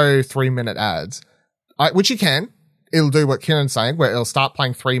auto 3-minute ads, which you can, it'll do what Kieran's saying, where it'll start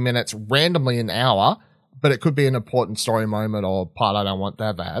playing 3 minutes randomly an hour, but it could be an important story moment or part I don't want to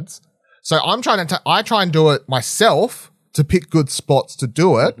have ads. So I try and do it myself to pick good spots to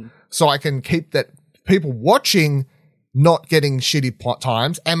do it, so I can keep that people watching not getting shitty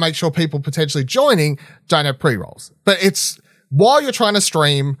times and make sure people potentially joining don't have pre-rolls. But it's while you're trying to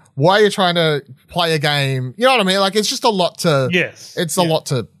stream, while you're trying to play a game, you know what I mean? Like it's just a lot to, it's a lot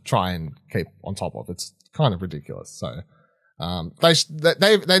to try and keep on top of. It's kind of ridiculous. So,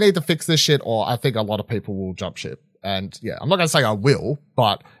 they need to fix this shit, or I think a lot of people will jump ship. And I'm not going to say I will,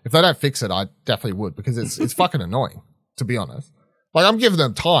 but if they don't fix it, I definitely would, because it's fucking annoying, to be honest. Like I'm giving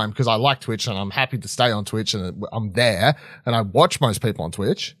them time because I like Twitch and I'm happy to stay on Twitch and I'm there and I watch most people on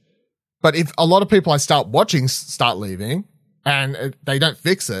Twitch. But if a lot of people I start watching start leaving and they don't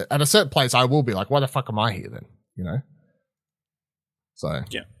fix it, at a certain place I will be like, why the fuck am I here then? You know? So.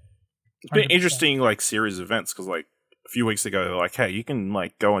 Yeah. It's been an interesting like series of events because like a few weeks ago, they're like, hey, you can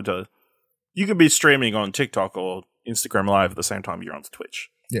like you could be streaming on TikTok or Instagram Live at the same time you're on Twitch.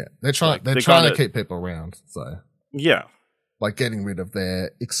 Yeah, they're trying to keep people around. So like getting rid of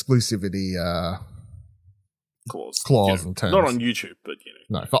their exclusivity clause and terms. Not on YouTube, but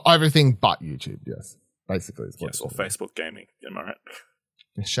no, for everything but YouTube. Yes, basically. Or Facebook gaming. Am I right?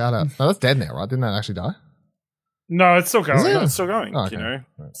 Shout out. No, that's dead now, right? Didn't that actually die? No, it's still going. It's still going. Oh, okay. Right.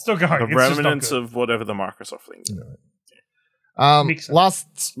 Still going. The remnants of whatever the Microsoft thing.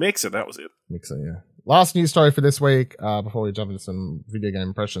 Mixer, that was it. Mixer, yeah. Last news story for this week, before we jump into some video game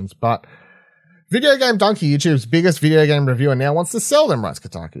impressions, but Video Game Donkey, YouTube's biggest video game reviewer, now wants to sell them rights to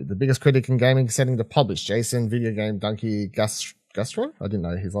Kotaku. The biggest critic in gaming setting to publish. Jason Video Game Donkey Gastro? I didn't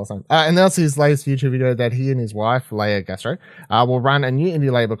know his last name. Announced his latest YouTube video that he and his wife, Leia Gastro, will run a new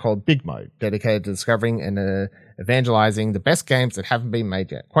indie label called Big Mode, dedicated to discovering and evangelizing the best games that haven't been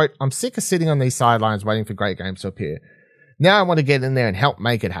made yet. Quote, I'm sick of sitting on these sidelines waiting for great games to appear. Now I want to get in there and help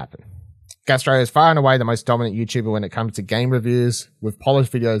make it happen. Gastro is far and away the most dominant YouTuber when it comes to game reviews, with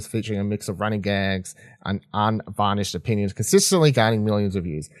polished videos featuring a mix of running gags and unvarnished opinions, consistently gaining millions of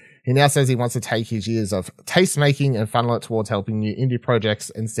views. He now says he wants to take his years of taste making and funnel it towards helping new indie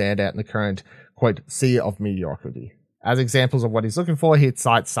projects and stand out in the current, quote, sea of mediocrity. As examples of what he's looking for, he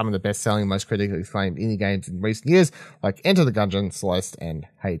cites some of the best-selling, most critically acclaimed indie games in recent years, like Enter the Gungeon, Celeste, and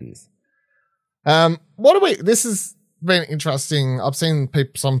Hades. This has been interesting. I've seen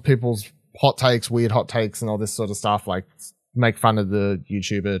some people's hot takes, weird hot takes, and all this sort of stuff, like make fun of the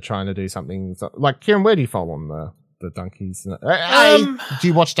YouTuber trying to do something. Like, Kieran, where do you fall on the donkeys? A, do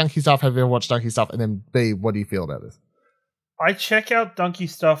you watch donkey stuff? Have you ever watched donkey stuff? And then B, what do you feel about this? I check out donkey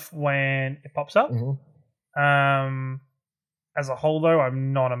stuff when it pops up. Mm-hmm. As a whole, though,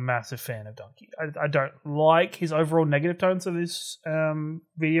 I'm not a massive fan of Donkey. I don't like his overall negative tones of his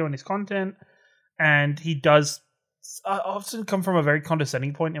video and his content, and he does often come from a very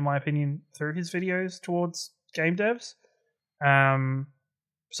condescending point, in my opinion, through his videos towards game devs.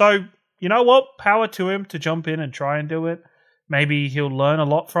 So, you know what? Power to him to jump in and try and do it. Maybe he'll learn a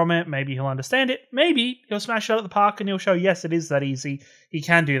lot from it. Maybe he'll understand it. Maybe he'll smash it out of the park and he'll show, yes, it is that easy. He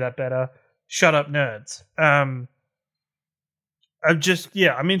can do that better. Shut up, nerds. I'm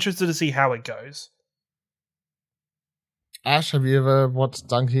interested to see how it goes. Ash, have you ever watched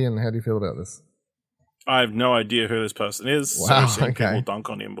Donkey, and how do you feel about this? I have no idea who this person is. Wow, so seeing okay. people dunk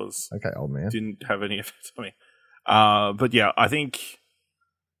on him old man. Didn't have any effect on me. But yeah, I think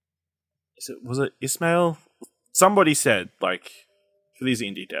was it Ismail? Somebody said, like, for these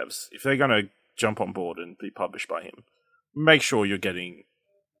indie devs, if they're gonna jump on board and be published by him, make sure you're getting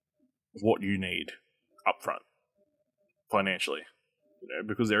what you need upfront financially,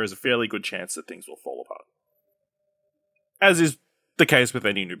 because there is a fairly good chance that things will fall apart, as is the case with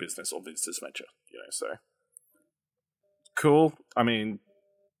any new business or business venture. So cool. I mean,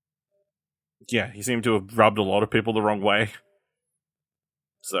 yeah, he seemed to have rubbed a lot of people the wrong way.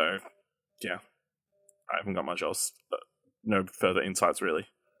 So yeah, I haven't got much else. No further insights, really.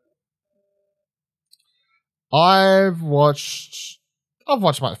 I've watched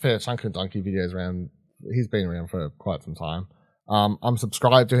my fair chunk of Donkey videos around. He's been around for quite some time. I'm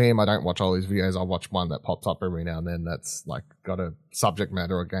subscribed to him. I don't watch all his videos. I watch one that pops up every now and then that's like got a subject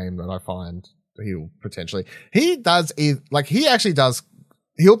matter or game that I find he'll potentially. He'll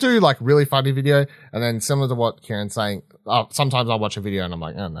do like really funny video, and then similar to what Kieran's saying, sometimes I'll watch a video and I'm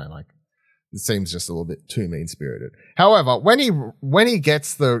like, oh no, like it seems just a little bit too mean-spirited. However, when he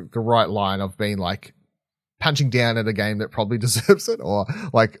gets the right line of being like punching down at a game that probably deserves it, or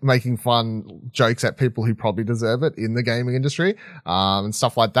like making fun jokes at people who probably deserve it in the gaming industry, and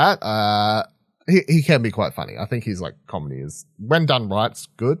stuff like that, he can be quite funny. I think his like comedy is, when done right, it's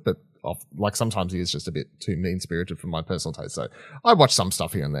good, but like sometimes he is just a bit too mean-spirited for my personal taste. So I watch some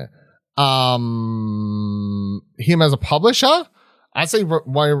stuff here and there. Him as a publisher, I see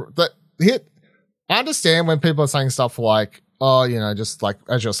I understand when people are saying stuff like, oh, just like,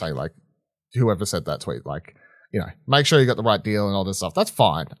 as you're saying, like, whoever said that tweet, like, make sure you got the right deal and all this stuff. That's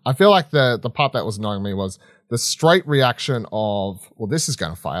fine. I feel like the part that was annoying me was the straight reaction of, well, this is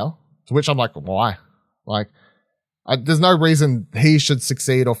going to fail. To which I'm like, why? Like, there's no reason he should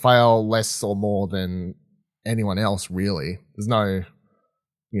succeed or fail less or more than anyone else, really. There's no,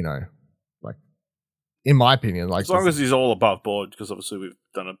 like, in my opinion, like, as long as he's all above board, because obviously we've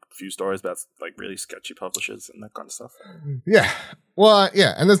done a few stories about like really sketchy publishers and that kind of stuff. Yeah. Well,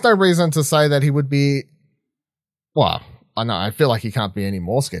 yeah. And there's no reason to say that he would be, well, I know, I feel like he can't be any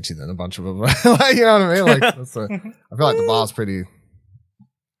more sketchy than a bunch of them. Like, you know what I mean? Like, I feel like the bar's pretty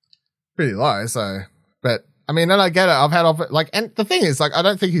low. So, but I mean, and I get it. And the thing is, like, I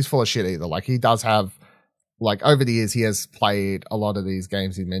don't think he's full of shit either. Like, he does have, like, over the years, he has played a lot of these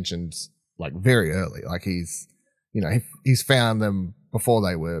games he mentioned, like, very early. Like, he's found them before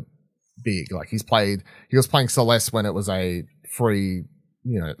they were big. Like, he was playing Celeste when it was a free,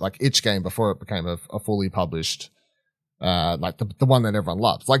 like, itch game before it became a fully published, like the one that everyone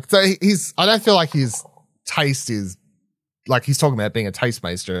loves. Like, so I don't feel like his taste is, like, he's talking about being a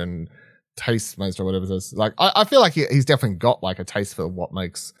tastemaster and tastemaster or whatever it is. Like, I feel like he's definitely got like a taste for what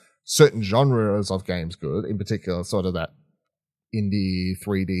makes certain genres of games good, in particular sort of that indie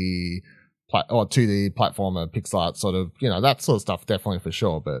 3D or 2D platformer, pixel art sort of, that sort of stuff, definitely for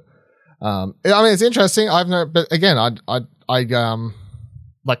sure. But I mean, it's interesting. But again, I like,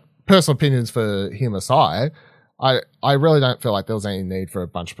 personal opinions for him aside, I really don't feel like there was any need for a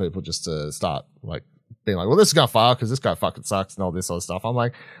bunch of people just to start like being like, well, this is gonna fail because this guy fucking sucks and all this sort of stuff. I'm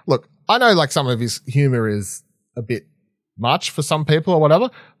like, look, I know like some of his humor is a bit much for some people or whatever,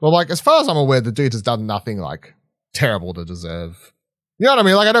 but like, as far as I'm aware, the dude has done nothing like terrible to deserve. You know what I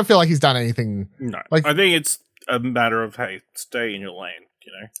mean? Like, I don't feel like he's done anything. No, like, I think it's a matter of, hey, stay in your lane.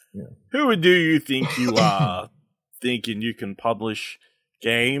 Yeah. Who do you think you are, thinking you can publish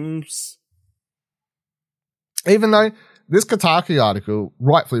games? Even though this Kotaku article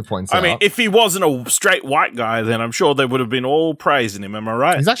rightfully points out. I mean, if he wasn't a straight white guy, then I'm sure they would have been all praising him. Am I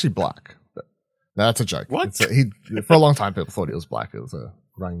right? He's actually black. But, no, that's a joke. What? For a long time, people thought he was black. It was a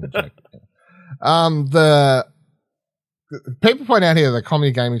running joke. The people point out here that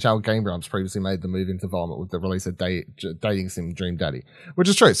comedy gaming channel Game Grumps previously made the move into development with the release of Dating Sim Dream Daddy, which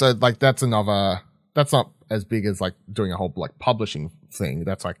is true. So, like, that's not as big as like doing a whole like publishing thing.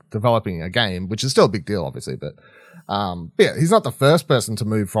 That's like developing a game, which is still a big deal, obviously. But yeah, he's not the first person to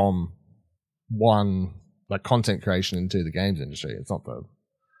move from one like content creation into the games industry. It's not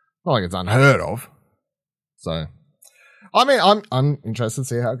like it's unheard of. So, I mean, I'm interested to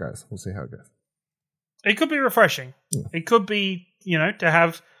see how it goes. We'll see how it goes. It could be refreshing. Yeah. It could be, to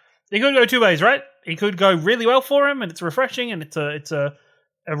have. It could go two ways, right? It could go really well for him, and it's refreshing, and it's a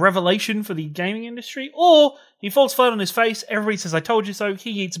revelation for the gaming industry, or he falls flat on his face. Everybody says, "I told you so." He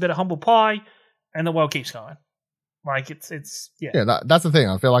eats a bit of humble pie, and the world keeps going. Like it's yeah. Yeah, that's the thing.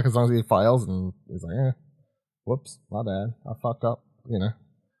 I feel like as long as he fails and he's like, "Yeah, whoops, my bad, I fucked up,"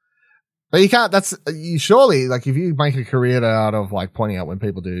 But you can't. You surely like if you make a career out of like pointing out when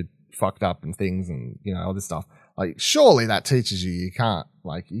people do fucked up and things and all this stuff. Like surely that teaches you can't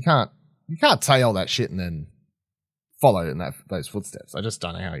say all that shit and then follow in those footsteps. I just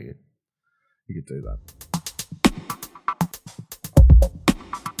don't know how you could do that.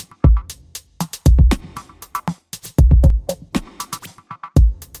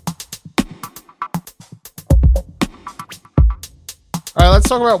 All right, let's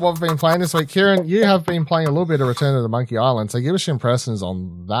talk about what we've been playing this week. Kieran, you have been playing a little bit of Return to the Monkey Island, so give us your impressions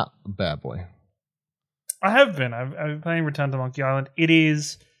on that bad boy. I have been. I've been playing Return to Monkey Island. It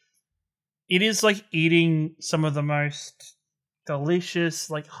is like eating some of the most delicious,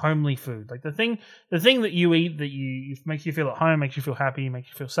 like homely food. Like the thing that you eat that you makes you feel at home, makes you feel happy, makes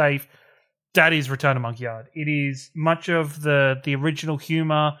you feel safe. That is Return to Monkey Island. It is much of the original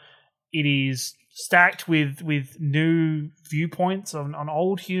humor. It is stacked with new viewpoints on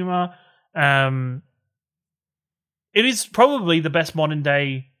old humor. It is probably the best modern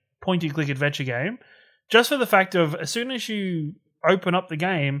day point and click adventure game, just for the fact of as soon as you open up the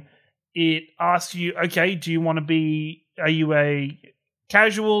game, it asks you, okay, are you a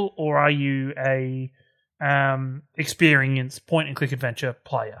casual or are you a experienced point and click adventure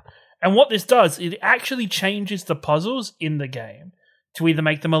player? And what this does, it actually changes the puzzles in the game to either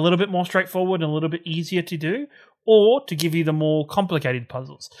make them a little bit more straightforward and a little bit easier to do, or to give you the more complicated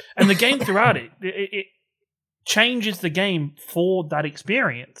puzzles. And the game throughout it changes the game for that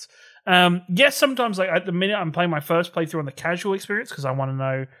experience. Yes, sometimes like at the minute I'm playing my first playthrough on the casual experience because I want to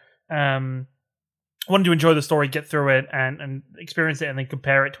know, wanted to enjoy the story, get through it, and experience it, and then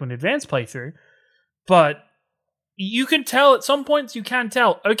compare it to an advanced playthrough. But you can tell at some points,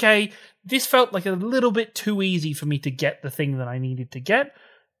 okay, this felt like a little bit too easy for me to get the thing that I needed to get,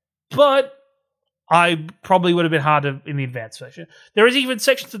 but I probably would have been harder in the advanced version. There is even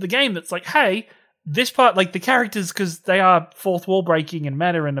sections of the game that's like, hey, this part, like the characters, because they are fourth wall breaking and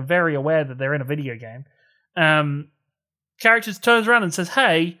meta and are very aware that they're in a video game, characters turns around and says,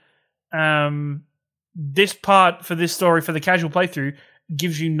 hey, this part for this story, for the casual playthrough,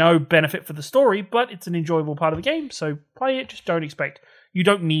 gives you no benefit for the story, but it's an enjoyable part of the game, so play it. Just you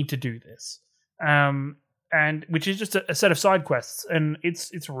don't need to do this. And which is just a set of side quests, and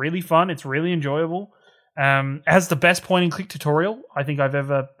it's really fun. It's really enjoyable. It has the best point and click tutorial I think I've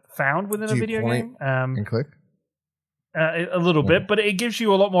ever found within a video game. And click a little bit, but it gives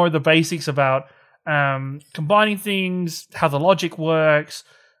you a lot more of the basics about combining things, how the logic works.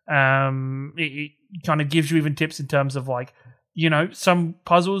 It kind of gives you even tips in terms of like, some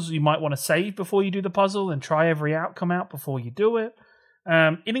puzzles you might want to save before you do the puzzle and try every outcome out before you do it.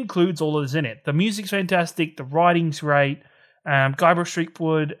 It includes all of this in it. The music's fantastic. The writing's great. Guybrush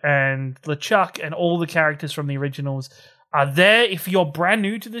Threepwood and LeChuck and all the characters from the originals are there. If you're brand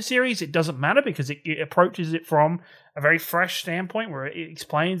new to the series, it doesn't matter because it approaches it from a very fresh standpoint where it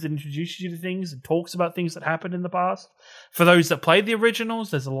explains and introduces you to things and talks about things that happened in the past. For those that played the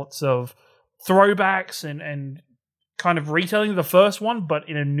originals, there's lots of throwbacks and kind of retelling the first one, but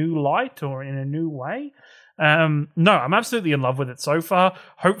in a new light or in a new way. No, I'm absolutely in love with it so far.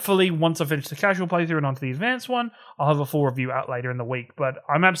 Hopefully, once I finish the casual playthrough and onto the advanced one, I'll have a full review out later in the week. But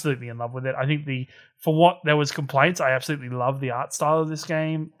I'm absolutely in love with it. I think for what there was complaints, I absolutely love the art style of this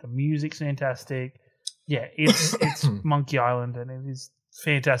game. The music's fantastic. Yeah, it's Monkey Island, and it is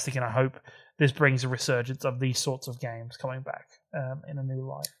fantastic. And I hope this brings a resurgence of these sorts of games coming back in a new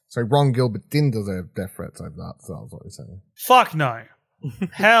light. So Ron Gilbert didn't deserve death threats over that. So that's what you're saying. Fuck no.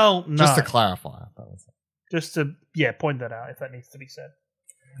 Hell no. Just to clarify. That was Just to, point that out if that needs to be said.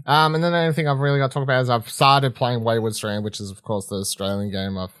 And then the only thing I've really got to talk about is I've started playing Wayward Strand, which is, of course, the Australian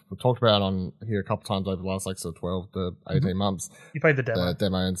game I've talked about on here a couple times over the last, 12 to 18 months. You played the demo. The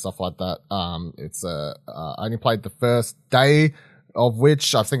demo and stuff like that. I only played the first day, of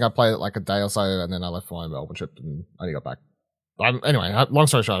which I think I played it like a day or so, and then I left for my Melbourne trip and only got back. Anyway, long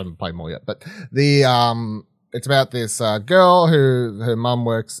story short, I haven't played more yet. But it's about this girl who her mum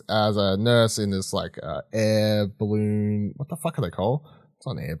works as a nurse in this air balloon. What the fuck are they called? It's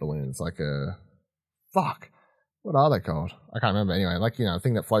not an air balloon. It's like a fuck. What are they called? I can't remember. Anyway, a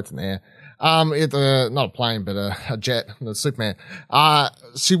thing that floats in the air. It's not a plane, but a jet. The Superman.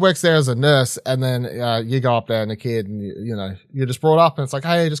 She works there as a nurse, and then you go up there and a kid, and you're just brought up, and it's like,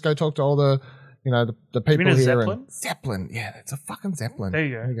 hey, just go talk to all the the people here. Zeppelin? Zeppelin, yeah, it's a fucking Zeppelin. There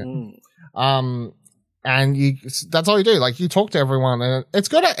you go. And that's all you do. You talk to everyone, and it's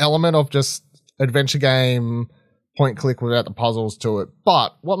got an element of just adventure game, point click without the puzzles to it.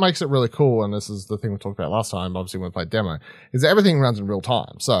 But what makes it really cool, and this is the thing we talked about last time, obviously when we played demo, is that everything runs in real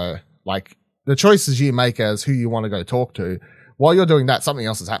time. So, the choices you make as who you want to go talk to, while you're doing that, something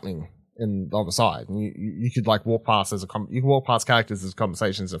else is happening in the other side. And you could walk past you can walk past characters as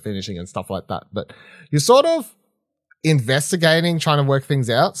conversations are finishing and stuff like that. But you're sort of investigating, trying to work things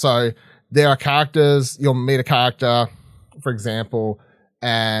out. So there are characters, you'll meet a character, for example,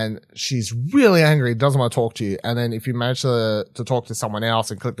 and she's really angry, doesn't want to talk to you. And then if you manage to talk to someone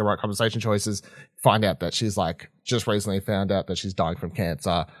else and click the right conversation choices, find out that she's just recently found out that she's dying from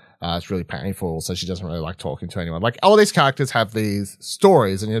cancer. It's really painful, so she doesn't really like talking to anyone. All these characters have these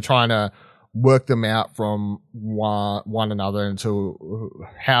stories, and you're trying to work them out from one another into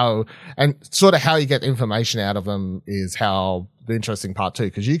how you get information out of them is how the interesting part too,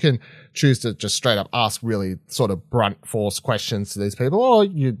 because you can choose to just straight up ask really sort of brunt force questions to these people, or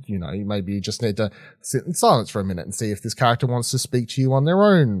you maybe you just need to sit in silence for a minute and see if this character wants to speak to you on their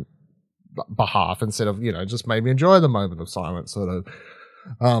own behalf instead of just maybe enjoy the moment of silence sort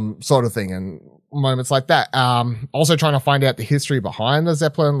of thing, and moments like that. Also trying to find out the history behind the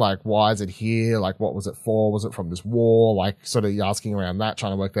Zeppelin, why is it here? What was it for? Was it from this war? Sort of asking around that,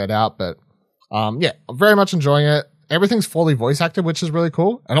 trying to work that out. But, yeah, very much enjoying it. Everything's fully voice acted, which is really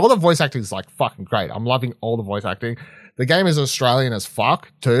cool. And all the voice acting is fucking great. I'm loving all the voice acting. The game is Australian as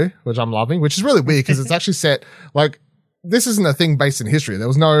fuck too, which I'm loving, which is really weird because it's actually set this isn't a thing based in history. There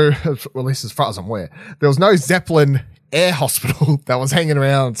was no, well, at least as far as I'm aware, there was no Zeppelin air hospital that was hanging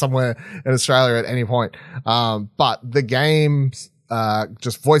around somewhere in Australia at any point. But the game's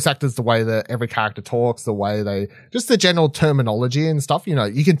just voice actors, the way that every character talks, the way just the general terminology and stuff,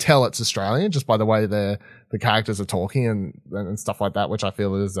 you can tell it's Australian just by the way the characters are talking and stuff like that, which I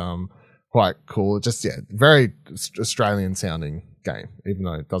feel is quite cool. Just, yeah, very Australian sounding game, even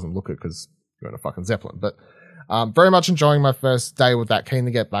though it doesn't look it because you're in a fucking Zeppelin. But very much enjoying my first day with that. Keen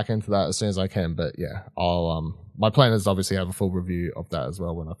to get back into that as soon as I can. But yeah, I'll my plan is obviously have a full review of that as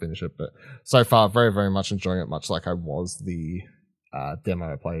well when I finish it. But so far, very, very much enjoying it, much like I was the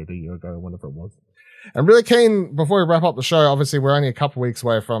demo I played a year ago, whenever it was. And really keen, before we wrap up the show, obviously we're only a couple weeks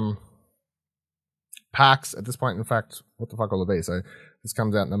away from PAX at this point. In fact, what the fuck will it be? So this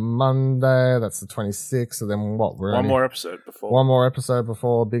comes out on the Monday. That's the 26th. So then what? One more episode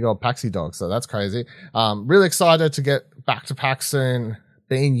before big old Paxy Dog. So that's crazy. Really excited to get back to PAX soon.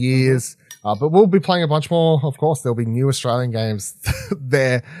 Been years. But we'll be playing a bunch more. Of course, there'll be new Australian games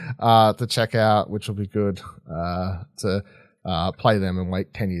there to check out, which will be good to play them and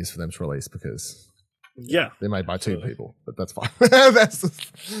wait 10 years for them to release because they're made by two people, but that's fine.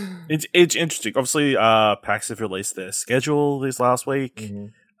 It's interesting. Obviously, PAX have released their schedule this last week,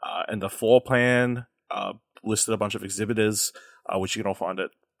 and the floor plan listed a bunch of exhibitors, which you can all find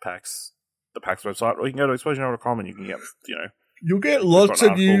at the PAX website, or you can go to exposure.com and you can get, you'll get lots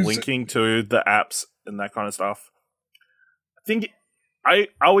of news linking to the apps and that kind of stuff. I think.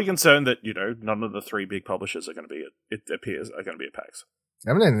 Are we concerned that none of the three big publishers are going to be at PAX? I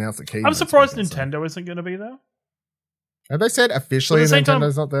haven't announced the key. I'm surprised Nintendo isn't going to be there. Have they said officially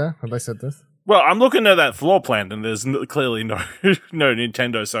Nintendo's not there? Have they said this? Well, I'm looking at that floor plan, and there's clearly no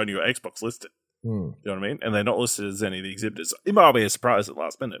Nintendo, Sony, or Xbox listed. You know what I mean? And they're not listed as any of the exhibitors. It might be a surprise at the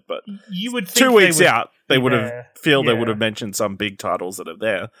last minute, but you would think 2 weeks out, they would have they would have mentioned some big titles that are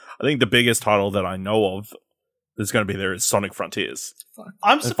there. I think the biggest title that I know of that's going to be there is Sonic Frontiers.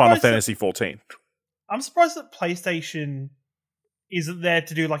 I'm surprised Final Fantasy 14. I'm surprised that PlayStation isn't there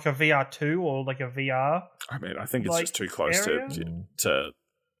to do like a VR2 or like a VR. I mean, I think it's just too close to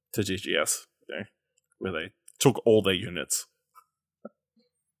GGS, where they took all their units.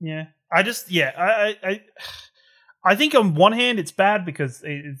 Yeah, I I think on one hand it's bad because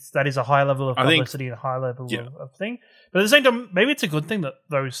that is a high level of publicity and a high level of thing. But at the same time, maybe it's a good thing that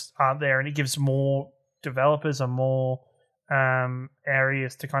those aren't there, and it gives more developers and more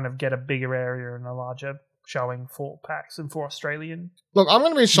areas to kind of get a bigger area and a larger showing for PAX and for Australian. Look, I'm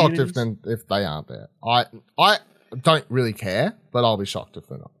going to be shocked if they aren't there. I don't really care, but I'll be shocked if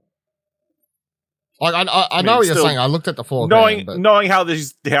they're not. Like I know what you're saying. I looked at the floor. Knowing how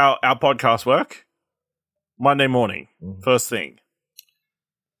our podcasts work, Monday morning, first thing.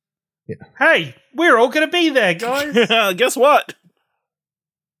 Yeah. Hey, we're all going to be there, guys. Guess what?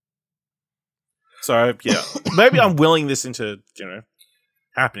 So yeah, maybe I'm willing this into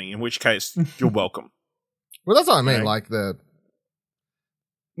happening. In which case, you're welcome. Well, that's what I mean.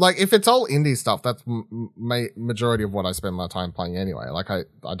 Like if it's all indie stuff, that's majority of what I spend my time playing anyway. Like I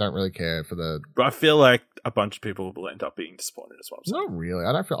don't really care for the. But I feel like a bunch of people will end up being disappointed as well. Not really.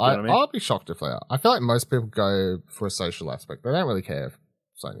 I don't feel. I'll be shocked if they are. I feel like most people go for a social aspect. They don't really care if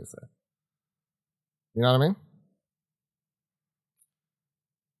Sony's there. You know what I mean?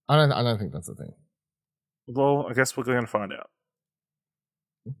 I don't think that's the thing. Well, I guess we're going to find out.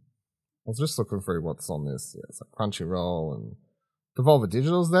 I was just looking through what's on this. Yeah, it's like Crunchyroll and Devolver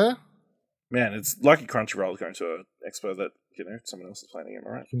Digital's there. Man, it's lucky Crunchyroll is going to an expo that someone else is planning. Am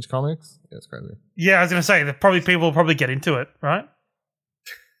I right? Kinge Comics. Yeah, it's crazy. Yeah, I was going to say that people will probably get into it, right?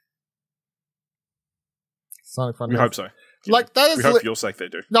 Sonic Frontiers. We hope so. Like that is. We hope for your sake they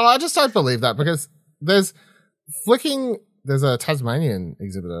do. No, I just don't believe that because there's a Tasmanian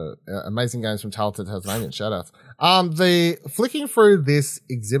exhibitor, Amazing Games from Talented Tasmanian, shoutouts. The flicking through this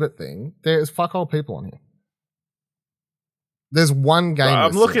exhibit thing, there's fuck all people on here. There's one game.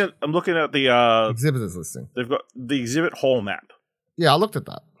 I'm looking at the exhibitors listing. They've got the exhibit hall map. Yeah, I looked at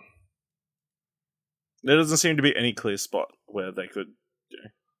that. There doesn't seem to be any clear spot where they could.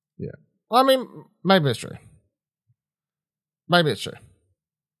 Yeah, I mean, maybe it's true.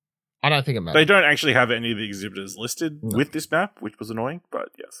 I don't think it matters. They don't actually have any of the exhibitors listed with this map, which was annoying, but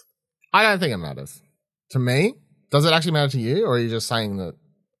yes. I don't think it matters. To me, does it actually matter to you, or are you just saying that?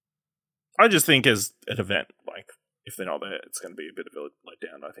 I just think as an event, like, if they're not there, it's going to be a bit of a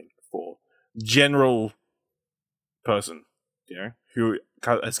letdown, I think, for general person, who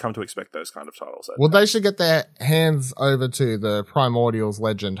has come to expect those kind of titles. Well, they should get their hands over to the Primordials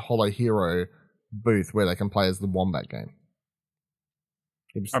Legend Hollow Hero booth where they can play as the Wombat game.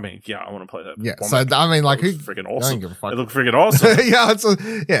 I mean, yeah, I want to play that. Yeah, so I mean, like, who freaking awesome? Give a fuck. They look freaking awesome.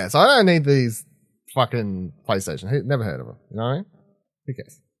 Yeah, so I don't need these fucking PlayStation. Never heard of them. You know what I mean? Who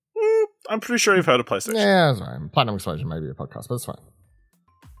cares? I'm pretty sure you've heard of PlayStation. Yeah, that's right. Platinum Explosion may be a podcast, but it's fine.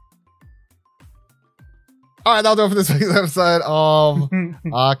 All right, that'll do it for this week's episode of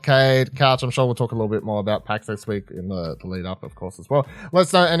Arcade Couch. I'm sure we'll talk a little bit more about PAX next week in the lead up, of course, as well. Let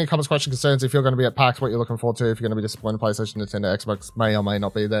us know any comments, questions, concerns. If you're going to be at PAX, what you're looking forward to. If you're going to be disappointed, PlayStation, Nintendo, Xbox may or may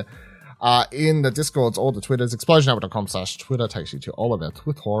not be there. In the Discords or the Twitters, explosionnetwork.com/Twitter takes you to all of our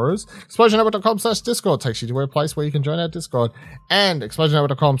Twitterers. explosionnetwork.com/Discord takes you to a place where you can join our Discord. And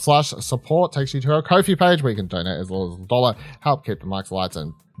explosionnetwork.com/support takes you to our Ko-fi page where you can donate as little as $1, help keep the mics, lights,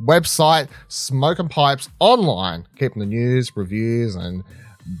 and website Smoking Pipes online, keeping the news, reviews, and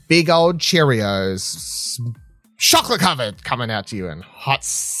big old Cheerios chocolate covered coming out to you in hot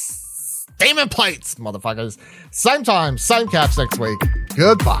steaming plates, motherfuckers. Same time, same couch next week.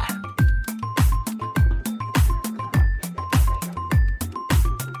 Goodbye.